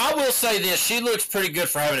 Now, I will say this. She looks pretty good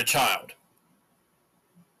for having a child.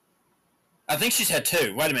 I think she's had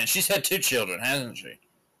 2. Wait a minute. She's had 2 children, hasn't she?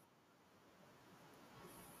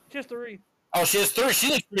 She has 3. Oh, she has 3. She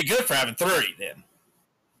looks pretty good for having 3, then.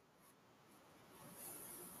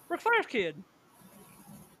 Ric Flair's kid.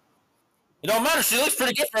 It don't matter. She looks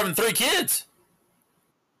pretty good for having 3 kids.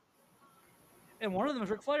 And one of them is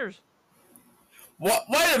Ric Flair's. What?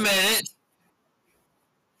 Wait a minute.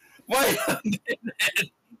 Wait a minute.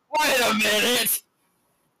 Wait a minute.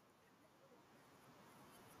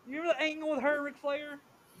 You remember the angle with her and Ric Flair?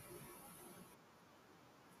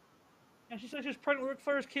 And she said she was pregnant with Ric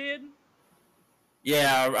Flair's kid?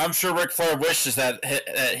 Yeah, I'm sure Ric Flair wishes that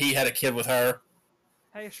he had a kid with her.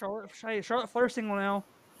 Hey, Charlotte Flair's single now.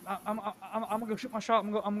 I'm gonna go shoot my shot.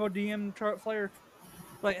 I'm gonna DM Charlotte Flair.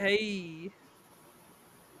 Like, hey.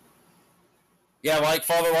 Yeah, like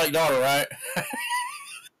father, like daughter, right?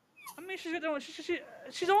 I mean, she's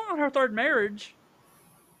on her 3rd marriage.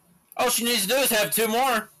 All she needs to do is have 2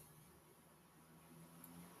 more.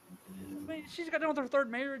 I mean, she's got done with her 3rd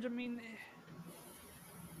marriage. I mean,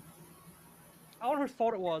 I wonder whose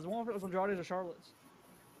fault it was. I wonder if it was Andrade's or Charlotte's.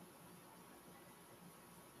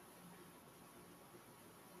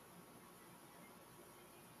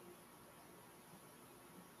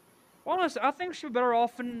 Honestly, I think she'd be better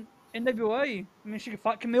off in NWA. I mean, she could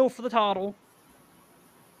fight Camille for the title.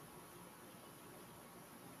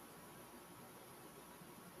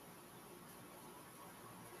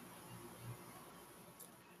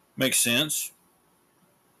 Makes sense.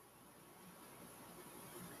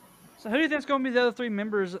 So who do you think is going to be the other 3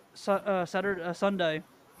 members Sunday?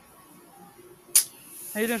 Who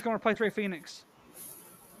do you think is going to replace Ray Phoenix?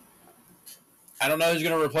 I don't know who's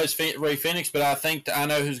going to replace Ray Phoenix, but I think I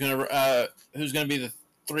know who's going to be the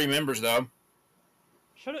 3 members though.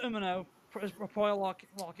 Shota Umino is probably lock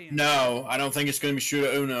in. No, I don't think it's going to be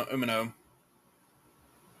Shota Umino.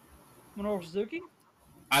 Minoru Suzuki?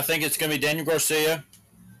 I think it's going to be Daniel Garcia.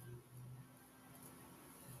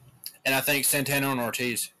 And I think Santana and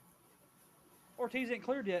Ortiz. Ortiz ain't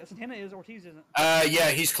cleared yet. Santana is. Ortiz isn't. Yeah,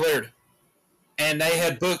 he's cleared. And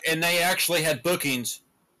they actually had bookings,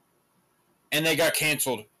 and they got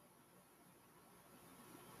canceled.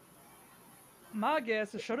 My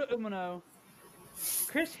guess is Shota Umino,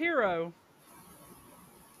 Chris Hero.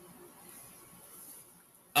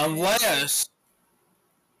 Unless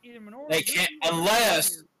they can't,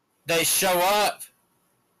 unless they show up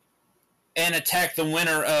and attack the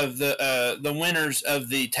winner of the winners of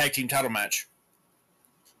the tag team title match.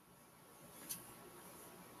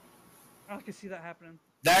 I can see that happening.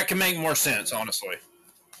 That can make more sense, honestly.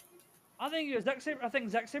 I think Zack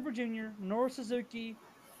Sabre Jr., Minoru Suzuki,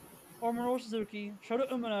 Shota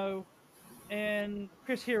Umino, and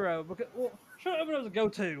Chris Hero. Because Shota Umino's a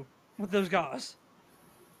go-to with those guys.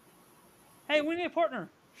 Hey, we need a partner.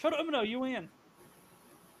 Shota Umino, you in?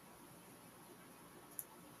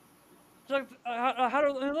 Like, how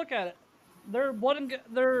do they look at it? Their blood and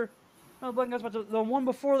guts, but the one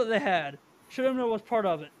before that they had, Shota Umino was part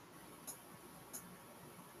of it.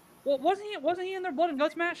 Well, wasn't he in their blood and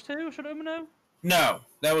guts match too, Shota Umino? No,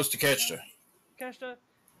 that was Takeshita. Takeshita.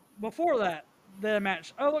 Before that, the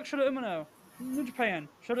match. Oh look, Shota Umino, New Japan,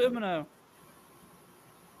 Shota Umino.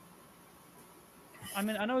 I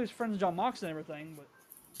mean, I know he's friends with John Moxley and everything, but.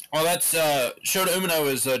 Oh, that's Shota Umino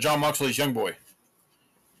is John Moxley's young boy.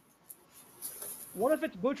 What if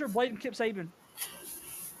it's Butcher, Blade, and Kip Sabian?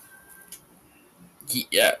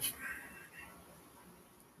 Yeah.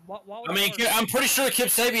 Why would I that mean, work? I'm pretty sure Kip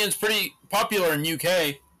Sabian's pretty popular in UK.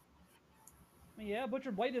 I mean, yeah,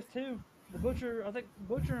 Butcher Blade is too. The Butcher, I think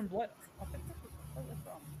Butcher and Blade. I think where's that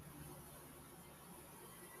from?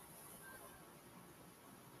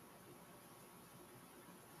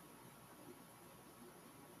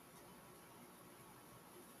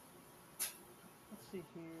 Let's see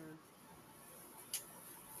here.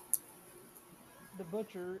 The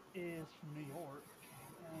Butcher is from New York,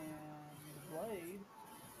 and the Blade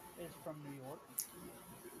is from New York,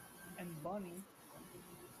 and Bunny.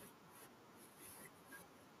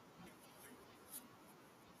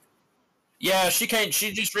 Yeah, she came.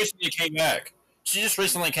 She just recently came back. She just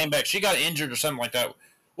recently came back. She got injured or something like that.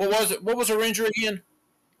 What was it? What was her injury again?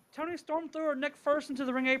 Tony Storm threw her neck first into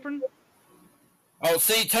the ring apron. Oh,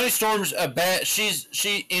 see, Tony Storm's a bad.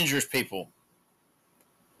 She injures people.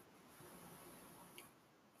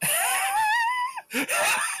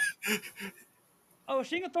 Oh,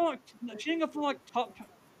 she ain't gonna throw like top.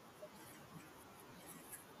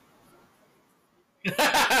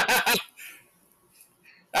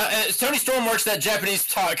 Tony Storm works that Japanese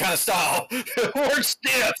kind of style. Works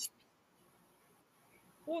stiff.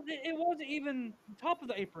 Well, it wasn't even top of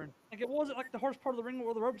the apron. Like it wasn't like the horse part of the ring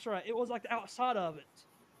where the ropes are at. It was like the outside of it,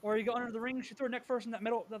 where you go under the ring. She threw her neck first in that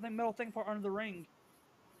metal thing part under the ring.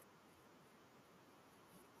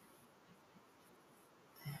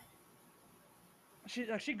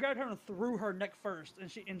 She grabbed her and threw her neck first,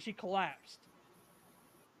 and she collapsed.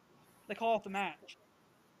 They call off the match.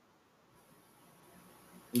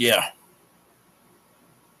 Yeah.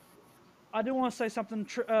 I do want to say something.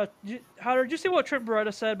 How did you see what Trent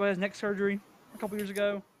Beretta said about his neck surgery a couple years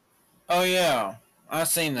ago? Oh yeah, I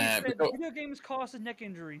seen that. He said video games caused his neck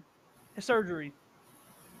injury, his surgery.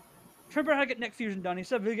 Trent Beretta had to get neck fusion done. He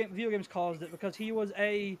said video games caused it because he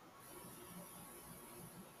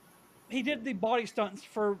did the body stunts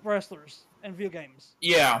for wrestlers in video games.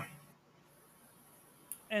 Yeah.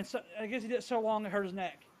 And so I guess he did it so long it hurt his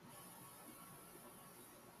neck.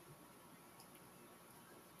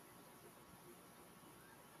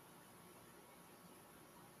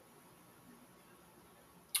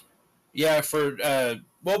 Yeah, for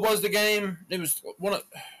what was the game? It was one of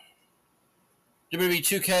WWE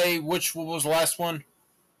 2K. Which was the last one?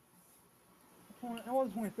 It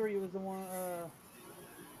wasn't 23. It was the one. Let's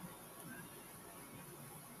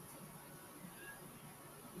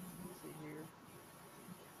see here.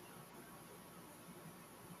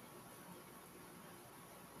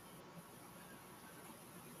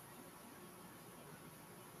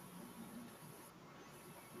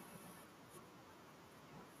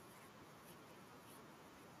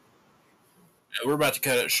 Yeah, we're about to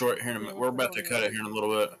cut it short here in a minute. We're about to cut it here in a little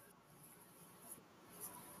bit.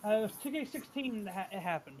 It was 2K16 that it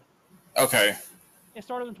happened. Okay. It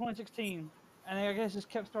started in 2016, and I guess just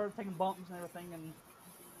started taking bumps and everything, and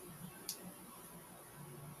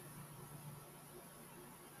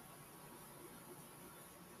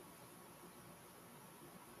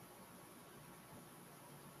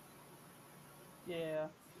yeah.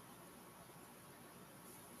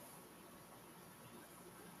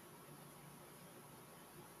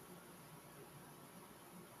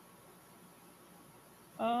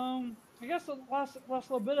 I guess the last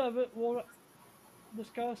little bit of it, we'll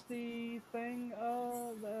discuss the thing,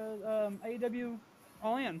 the AEW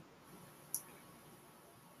All In.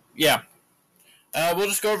 Yeah. We'll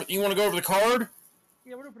just go over. You want to go over the card?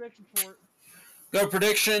 Yeah, we'll do predictions for it. Go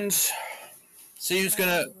predictions. See who's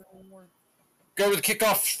gonna go with the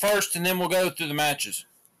kickoff first, and then we'll go through the matches.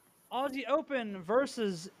 Aussie Open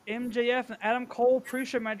versus MJF and Adam Cole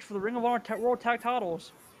pre-show match for the Ring of Honor World Tag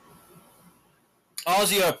Titles.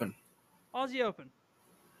 Aussie Open. Aussie Open.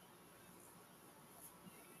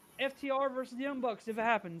 FTR versus the Young Bucks if it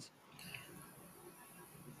happens.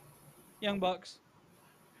 Young Bucks.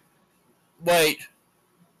 Wait.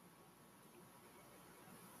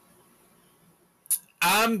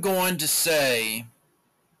 I'm going to say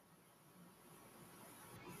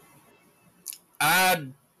I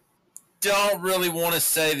don't really want to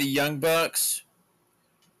say the Young Bucks.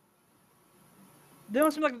 They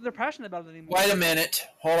don't seem like they're passionate about it anymore. Wait a minute.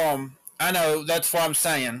 Hold on. I know. That's what I'm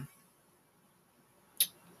saying.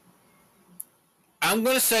 I'm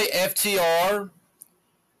going to say FTR,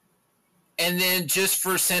 and then just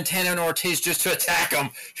for Santana and Ortiz just to attack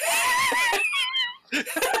them.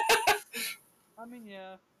 I mean,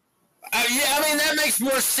 yeah. Yeah, I mean, that makes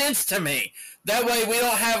more sense to me. That way we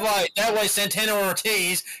don't have, like, that way Santana and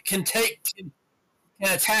Ortiz can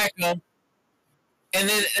attack them, and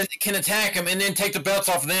then can attack them, and then take the belts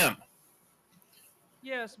off them.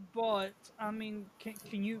 Yes, but I mean,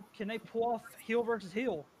 can they pull off heel versus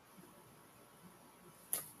heel?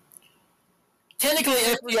 Technically,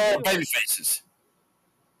 Heel versus FTR are heel. baby faces.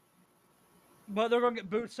 But they're gonna get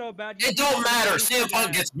booed so bad. It don't matter. Booed so CM Punk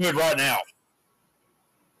bad. gets booed right now.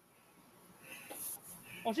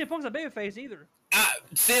 Well, CM Punk's a babyface either.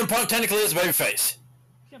 CM Punk technically is a babyface.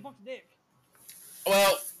 CM Punk's a dick.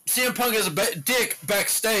 Well, CM Punk is a dick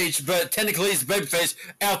backstage, but technically he's a babyface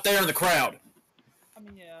out there in the crowd. I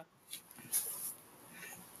mean, yeah.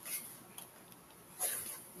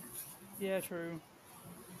 Yeah, true.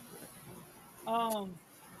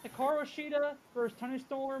 Hikaru Shida versus Tony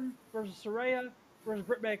Storm versus Saraya versus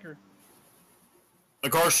Britt Baker.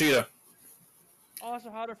 Hikaru Shida. Also,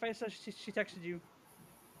 how her face says she texted you.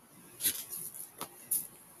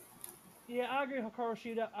 Yeah, I agree with Hikaru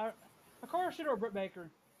Shida. Hikaru Shida or Britt Baker?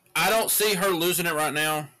 I don't see her losing it right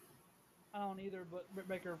now. I don't either, but Britt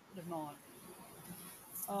Baker does not.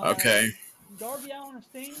 Okay. Darby Allin and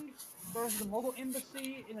Sting versus the Mogul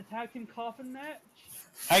Embassy in a tag team coffin match.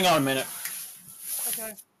 Hang on a minute.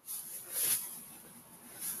 Okay.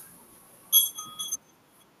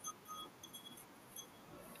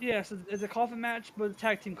 Yes, it's a coffin match, but a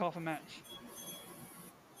tag team coffin match.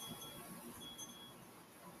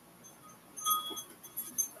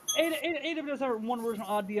 AEW does have one version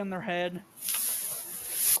of ID on their head.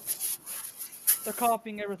 They're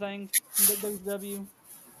copying everything from WWE.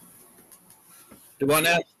 Do what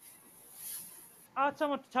now? I told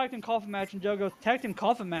him about the tag team coffin match, and Joe goes, tag team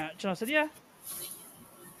coffin match? And I said, yeah.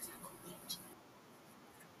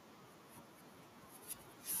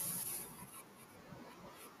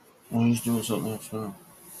 Well, he's doing something else now.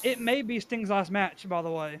 It may be Sting's last match, by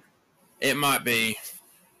the way. It might be.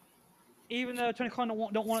 Even though Tony Khan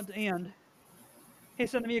don't want it to end. He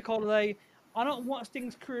sent me a call today. I don't want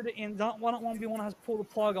Sting's career to end. I don't want to be one that has to pull the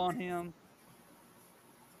plug on him.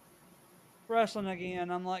 Wrestling again.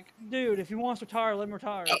 I'm like, dude, if he wants to retire, let him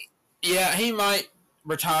retire. Yeah, he might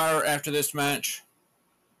retire after this match.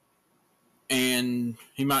 And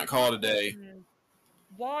he might call it a day.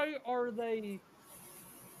 Why are they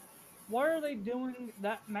doing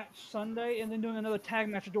that match Sunday and then doing another tag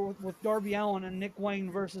match with Darby Allin and Nick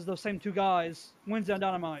Wayne versus those same two guys Wednesday on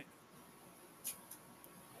Dynamite?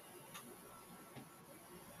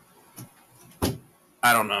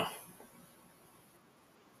 I don't know.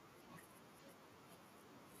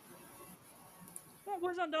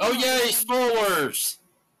 Oh, yay, spoilers!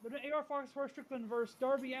 But AR Fox vs. Strickland versus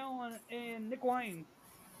Darby Allin and Nick Wayne.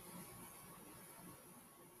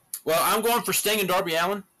 Well, I'm going for Sting and Darby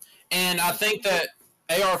Allin. And I think that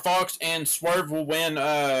AR Fox and Swerve will win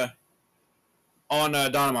on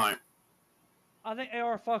Dynamite. I think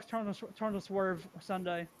AR Fox turns to Swerve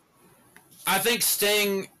Sunday. I think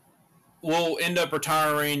Sting will end up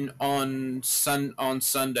retiring on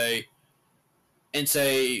Sunday and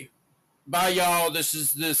say, "Bye, y'all. This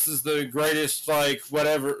is the greatest, like,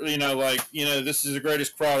 whatever, this is the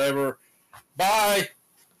greatest crowd ever. Bye."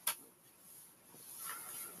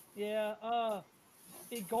 Yeah.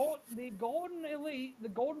 The Golden Elite, the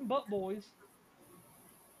Golden Butt Boys.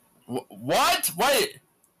 What? Wait.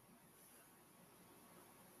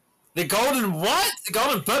 The Golden what? The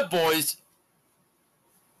Golden Butt Boys.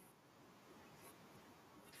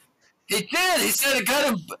 He did. He said the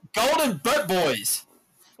Golden Butt Boys.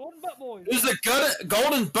 Golden Butt Boys. Who's the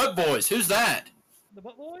Golden Butt Boys? Who's that? The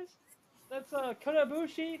Butt Boys? That's Kota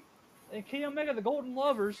Ibushi and Kenny Omega, the Golden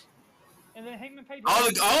Lovers, and then Hangman Page.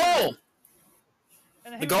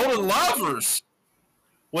 The Golden Lovers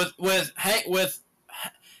with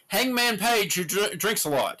Hangman Page, who drinks a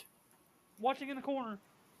lot. Watching in the corner.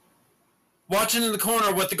 Watching in the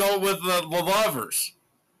corner with the Lovers.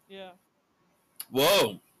 Yeah.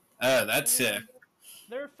 Whoa. That's sick.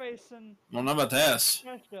 They're facing. I don't know about this.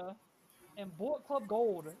 Kesha and Bullet Club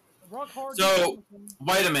Gold. Rock Hard. So,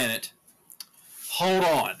 wait a minute. Hold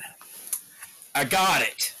on. I got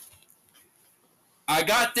it. I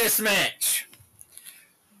got this match.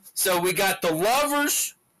 So we got the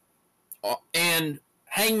Lovers and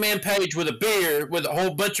Hangman Page with a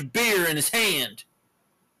whole bunch of beer in his hand.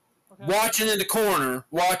 Okay. Watching in the corner,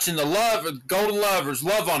 watching the Golden Lovers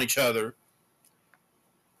love on each other.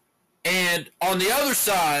 And on the other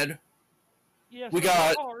side, yes, we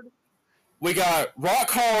got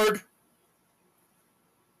Rock Hard,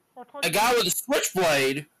 a guy with a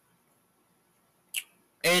switchblade,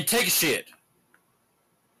 and Take a Shit.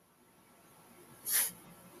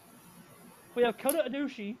 We have Kota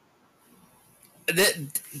Ibushi.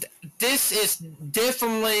 This is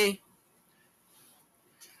definitely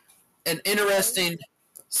an interesting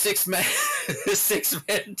six-man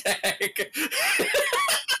tag.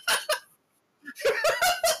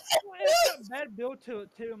 build to it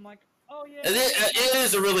too. I'm like, oh yeah. It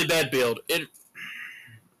is a really bad build.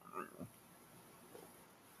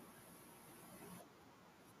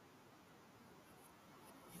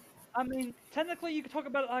 I mean, technically, you could talk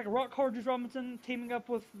about it like Rock Hard Juice Robinson teaming up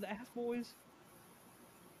with the Ass Boys,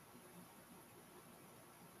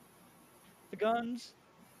 the Guns.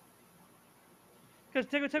 Because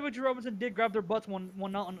technically, Juice Robinson did grab their butts one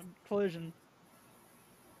night on Collision.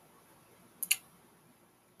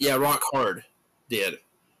 Yeah, Rock Hard did.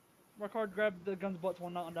 Rock Hard grabbed the Guns' butts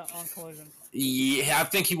one night on Collision. Yeah, I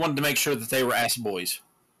think he wanted to make sure that they were Ass Boys.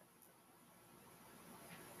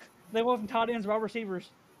 They wasn't tight ends, wide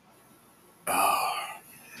receivers. Oh.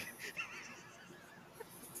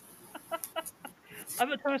 I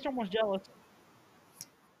bet Tony Storm was jealous.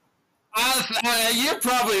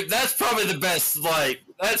 That's probably the best. Like,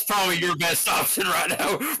 that's probably your best option right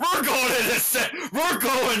now. We're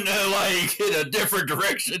going like in a different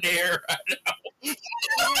direction here right now.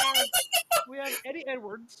 We have Eddie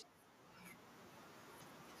Edwards.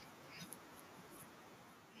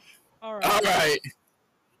 All right.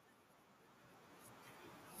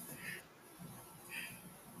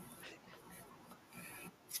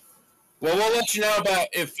 Well, we'll let you know about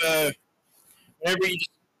if whenever you.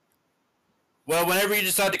 Well, whenever you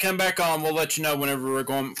decide to come back on, we'll let you know whenever we're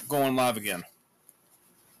going live again.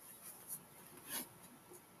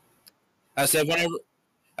 I said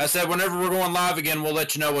whenever we're going live again, we'll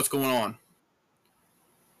let you know what's going on.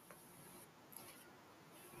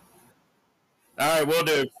 All right, we'll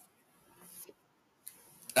do.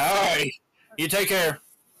 All right, you take care.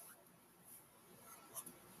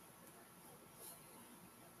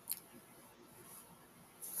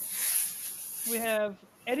 We have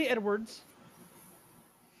Eddie Edwards.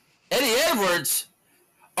 Eddie Edwards?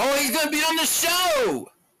 Oh, he's going to be on the show!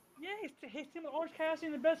 Yeah, he's team with Orange Cassidy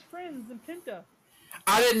and the Best Friends and Penta.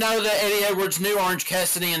 I didn't know that Eddie Edwards knew Orange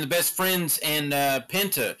Cassidy and the Best Friends and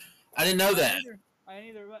Penta. I didn't know that. I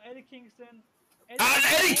ain't either. But Eddie Kingston.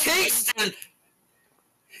 Eddie Kingston!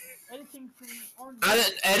 Eddie Kingston.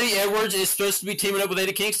 Eddie Edwards is supposed to be teaming up with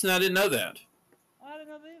Eddie Kingston. I didn't know that. I didn't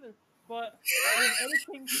know that either. But Eddie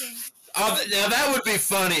Kingston. Now that would be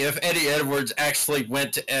funny if Eddie Edwards actually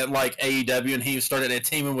went to like AEW and he started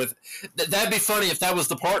teaming with. That'd be funny if that was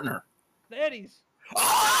the partner. The Eddies.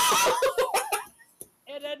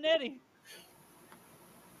 Ed and Eddie.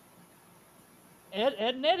 Ed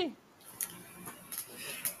and Eddie.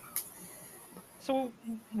 So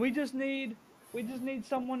we just need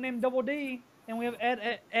someone named Double D, and we have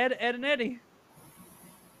Ed and Eddie.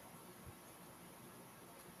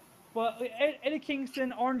 But Eddie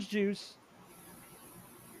Kingston, Orange Juice,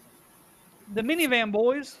 the Minivan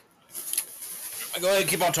Boys. Go ahead and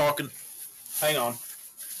keep on talking. Hang on.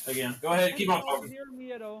 Again. Go ahead and keep on talking.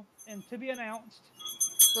 Miedo, and to be announced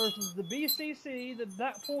versus the BCC, the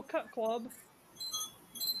Blackpool Cut Club.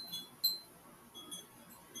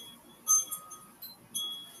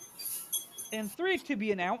 And 3 to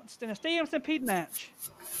be announced in a Stadium Stampede match.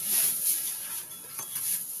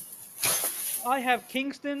 I have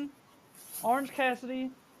Kingston, Orange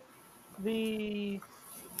Cassidy, the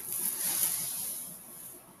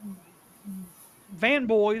Van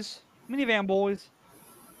Boys, Minivan Boys,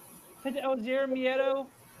 Penta El Zero Miedo,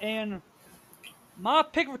 and my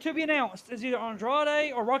pick for to be announced is either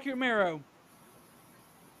Andrade or Rocky Romero.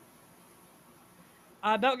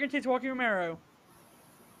 I about guarantee it's Rocky Romero.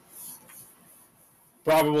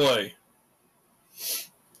 Probably.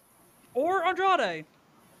 Or Andrade.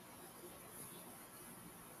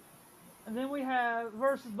 And then we have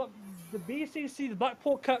versus the BCC, the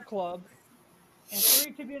Blackpool Cut Club, and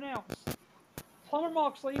 3 to be announced. Plumber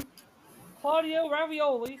Moxley, Claudio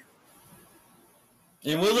Ravioli.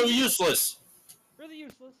 And Willow Useless. Really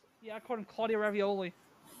useless. Yeah, I called him Claudio Ravioli.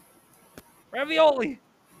 Ravioli!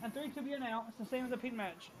 And 3 to be announced, the same as the Pete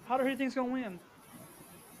match. How do you think he's going to win?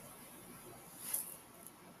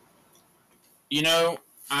 You know,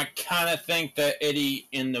 I kind of think that Eddie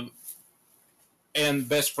and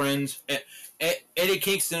Best Friends, Eddie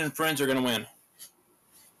Kingston and Friends are going to win.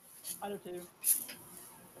 I do too.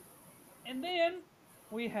 And then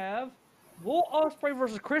we have Will Ospreay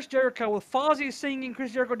versus Chris Jericho with Fozzy singing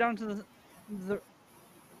Chris Jericho down to the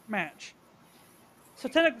match. So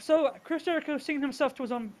Chris Jericho singing himself to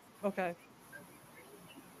his own. Okay.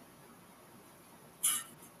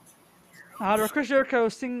 Chris Jericho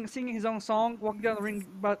singing his own song, walking down the ring,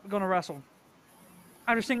 about going to wrestle.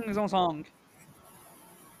 After singing his own song.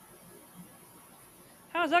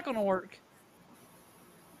 How's that going to work?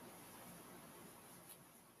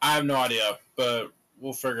 I have no idea, but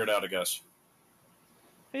we'll figure it out, I guess.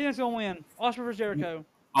 Who do you think's going to win? Ospreay versus Jericho?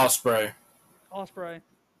 Ospreay. Ospreay.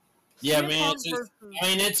 Yeah, I CM mean, Punk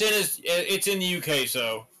versus it's in the UK,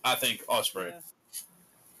 so I think Osprey. yeah.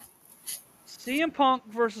 CM Punk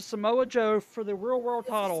versus Samoa Joe for the Real World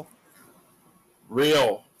title.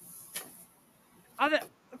 Real. I th-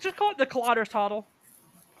 just call it the Colliders title.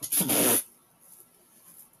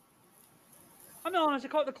 I'm honest, I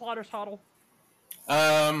call it the Colliders title.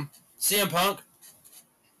 CM Punk.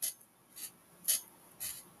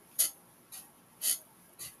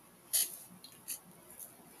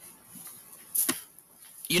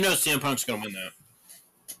 You know CM Punk's gonna win that.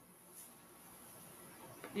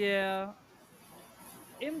 Yeah.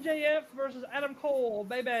 MJF versus Adam Cole,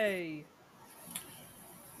 baby.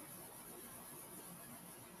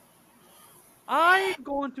 I'm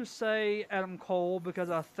going to say Adam Cole because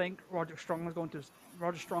I think Roger Strong and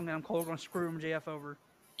Adam Cole are going to screw MJF over.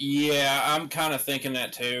 Yeah, I'm kind of thinking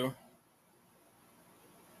that too.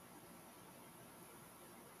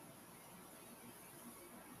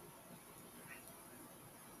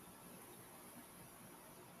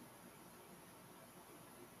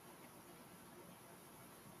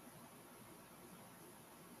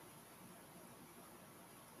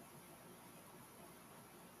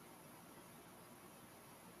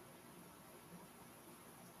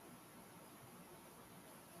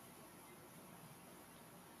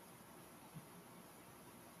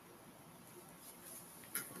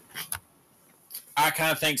 I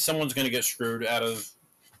kind of think someone's going to get screwed out of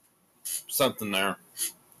something there.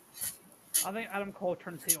 I think Adam Cole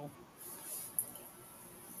turns heel.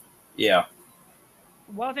 Yeah.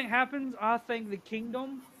 What I think happens, I think the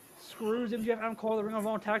Kingdom screws MJF Adam Cole the Ring of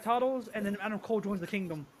Honor tag titles, and then Adam Cole joins the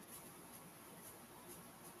Kingdom.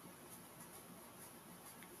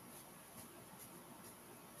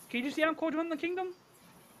 Can you just see Adam Cole join the Kingdom?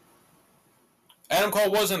 Adam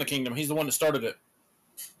Cole was in the Kingdom. He's the one that started it.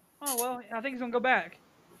 Oh, well, I think he's going to go back.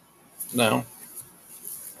 No.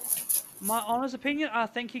 My honest opinion, I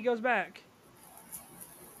think he goes back.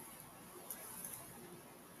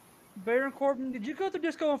 Baron Corbin, did you go to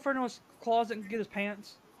Disco Inferno's closet and get his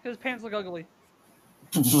pants? His pants look ugly.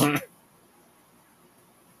 If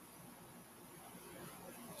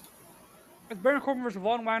Baron Corbin versus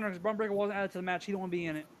Von Wagner, because Braun Breaker wasn't added to the match, he don't want to be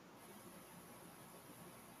in it.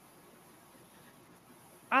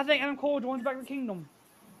 I think Adam Cole joins back the Kingdom.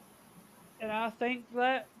 And I think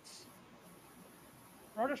that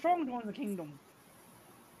Roderick Strong joins the Kingdom.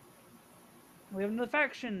 We have another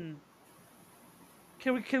faction.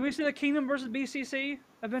 Can we see the Kingdom versus BCC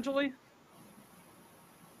eventually?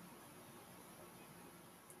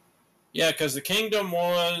 Yeah, because the Kingdom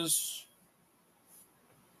was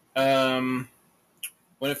when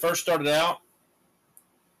it first started out,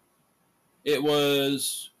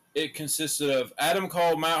 it consisted of Adam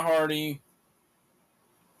Cole, Matt Hardy,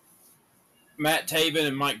 Matt Taven,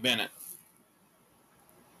 and Mike Bennett.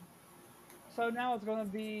 So now it's going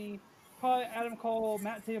to be probably Adam Cole,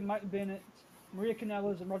 Matt Taven, Mike Bennett, Maria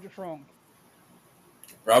Kanellis, and Roger Strong.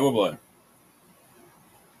 Probably.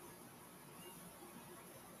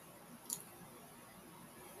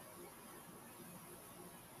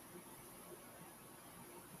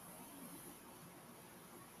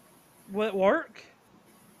 Will it work?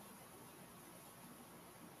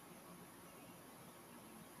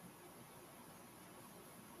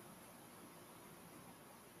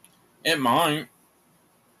 It might.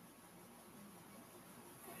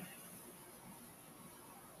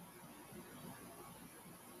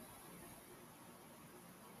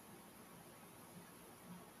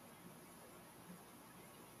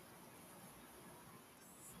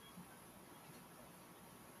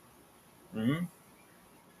 Mm-hmm.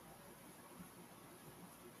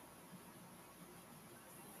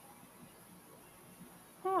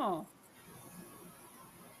 Huh.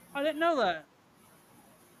 I didn't know that.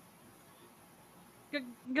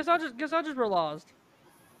 Guess I just realized.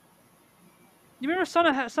 You remember Son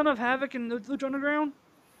of Havoc and Lucha Underground?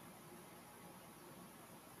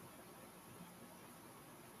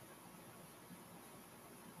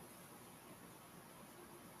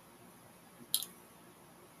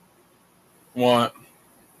 What?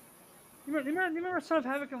 You remember Son of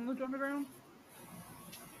Havoc and Lucha Underground?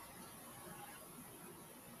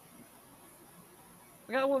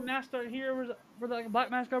 I got a little mask right here with like a black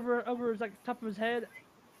mask over his like top of his head.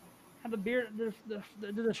 Had the beard,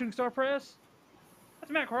 the shooting star press.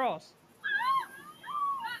 That's Matt Cross.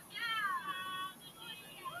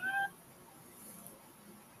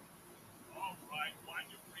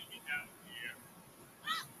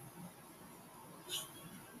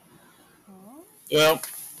 Well,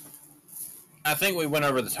 I think we went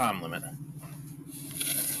over the time limit.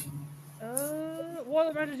 What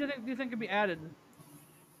other matches do you think could be added?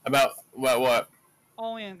 About what?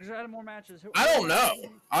 All in because they're adding more matches. I don't know.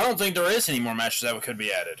 I don't think there is any more matches that could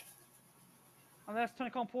be added. Unless Tony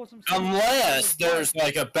Khan pulls some. Unless there's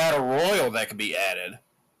like a battle royal that could be added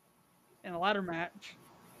in a ladder match.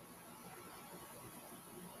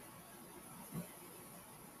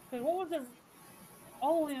 Because what was it?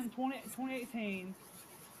 All in 2018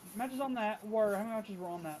 matches on that were how many matches were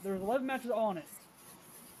on that? There was 11 matches on it.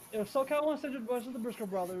 It was SoCal Uncensored versus the Briscoe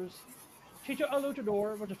Brothers, Chicho El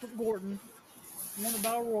Luchador versus Flip Gordon, won the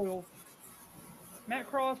Battle Royal. Matt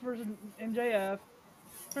Cross versus MJF,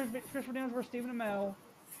 Chris Redeems versus Stephen Amell,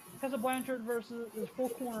 Tessa Blanchard versus the full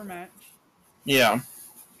corner match. Yeah.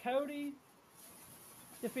 Cody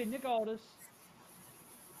defeated Nick Aldis.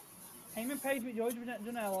 Heyman Page beat Joey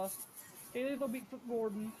Janela. Lethal beat Flip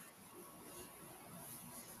Gordon.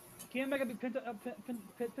 Ken Omega beat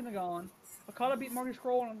Pentagon. Okada beat Marty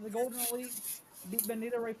Scurll and the Golden Elite. Beat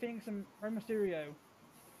Bandito, Rey Fenix, and Rey Mysterio.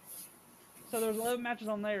 So there's 11 matches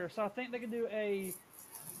on there. So I think they could do a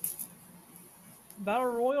Battle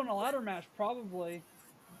Royal and a ladder match, probably.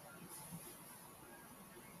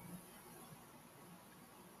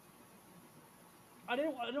 I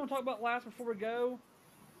didn't want to talk about last before we go.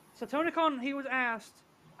 So Tony Khan, he was asked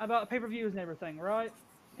about pay-per-views and everything, right?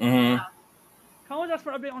 Mm-hmm. Khan was asked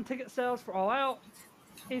for an update on ticket sales for All Out.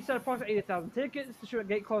 He said approximately 80,000 tickets to show a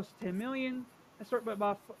gate close to 10 million. It's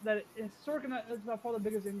by far the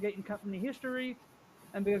biggest in-gate in company history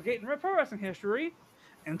and biggest gate in pro wrestling history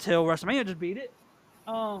until WrestleMania just beat it.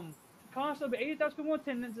 Khan said there'll be 80,000 people in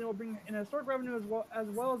attendance and it will bring in historic revenue as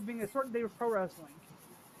well as being a historic day of pro wrestling.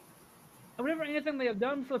 And whenever anything they have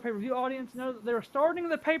done for the pay-per-view audience, know that they're starting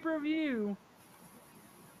the pay-per-view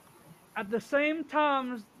at the same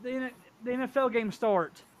time as the NFL games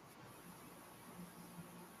start.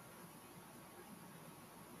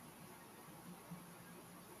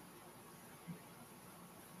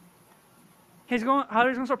 He's going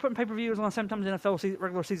to start putting pay-per-views on the same time as the NFL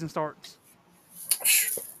regular season starts.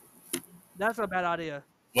 That's a bad idea.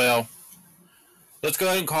 Well, let's go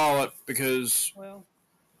ahead and call it because... Well,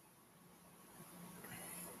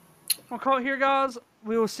 I'll call it here, guys.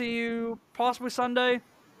 We will see you possibly Sunday.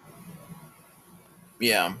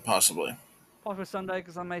 Yeah, possibly. Possibly Sunday,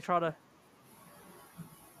 because I may try to...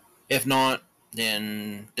 If not,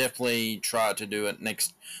 then definitely try to do it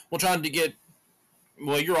next... We'll try to get...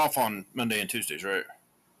 Well, you're off on Monday and Tuesdays, right?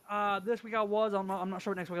 This week I was. I'm not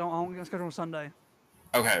sure next week. I'm going to schedule on Sunday.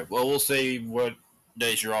 Okay, well, we'll see what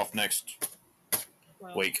days you're off next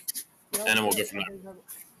week. Yeah, and then we'll go from there.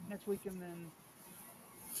 Next week, and then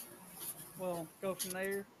we'll go from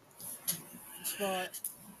there. But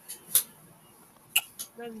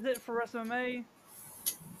that's it for WrestleMania.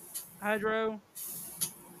 Hydro,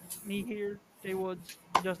 me here, Jay Woods,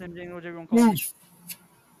 Justin M. James, whatever you want to call him.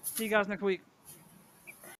 See you guys next week.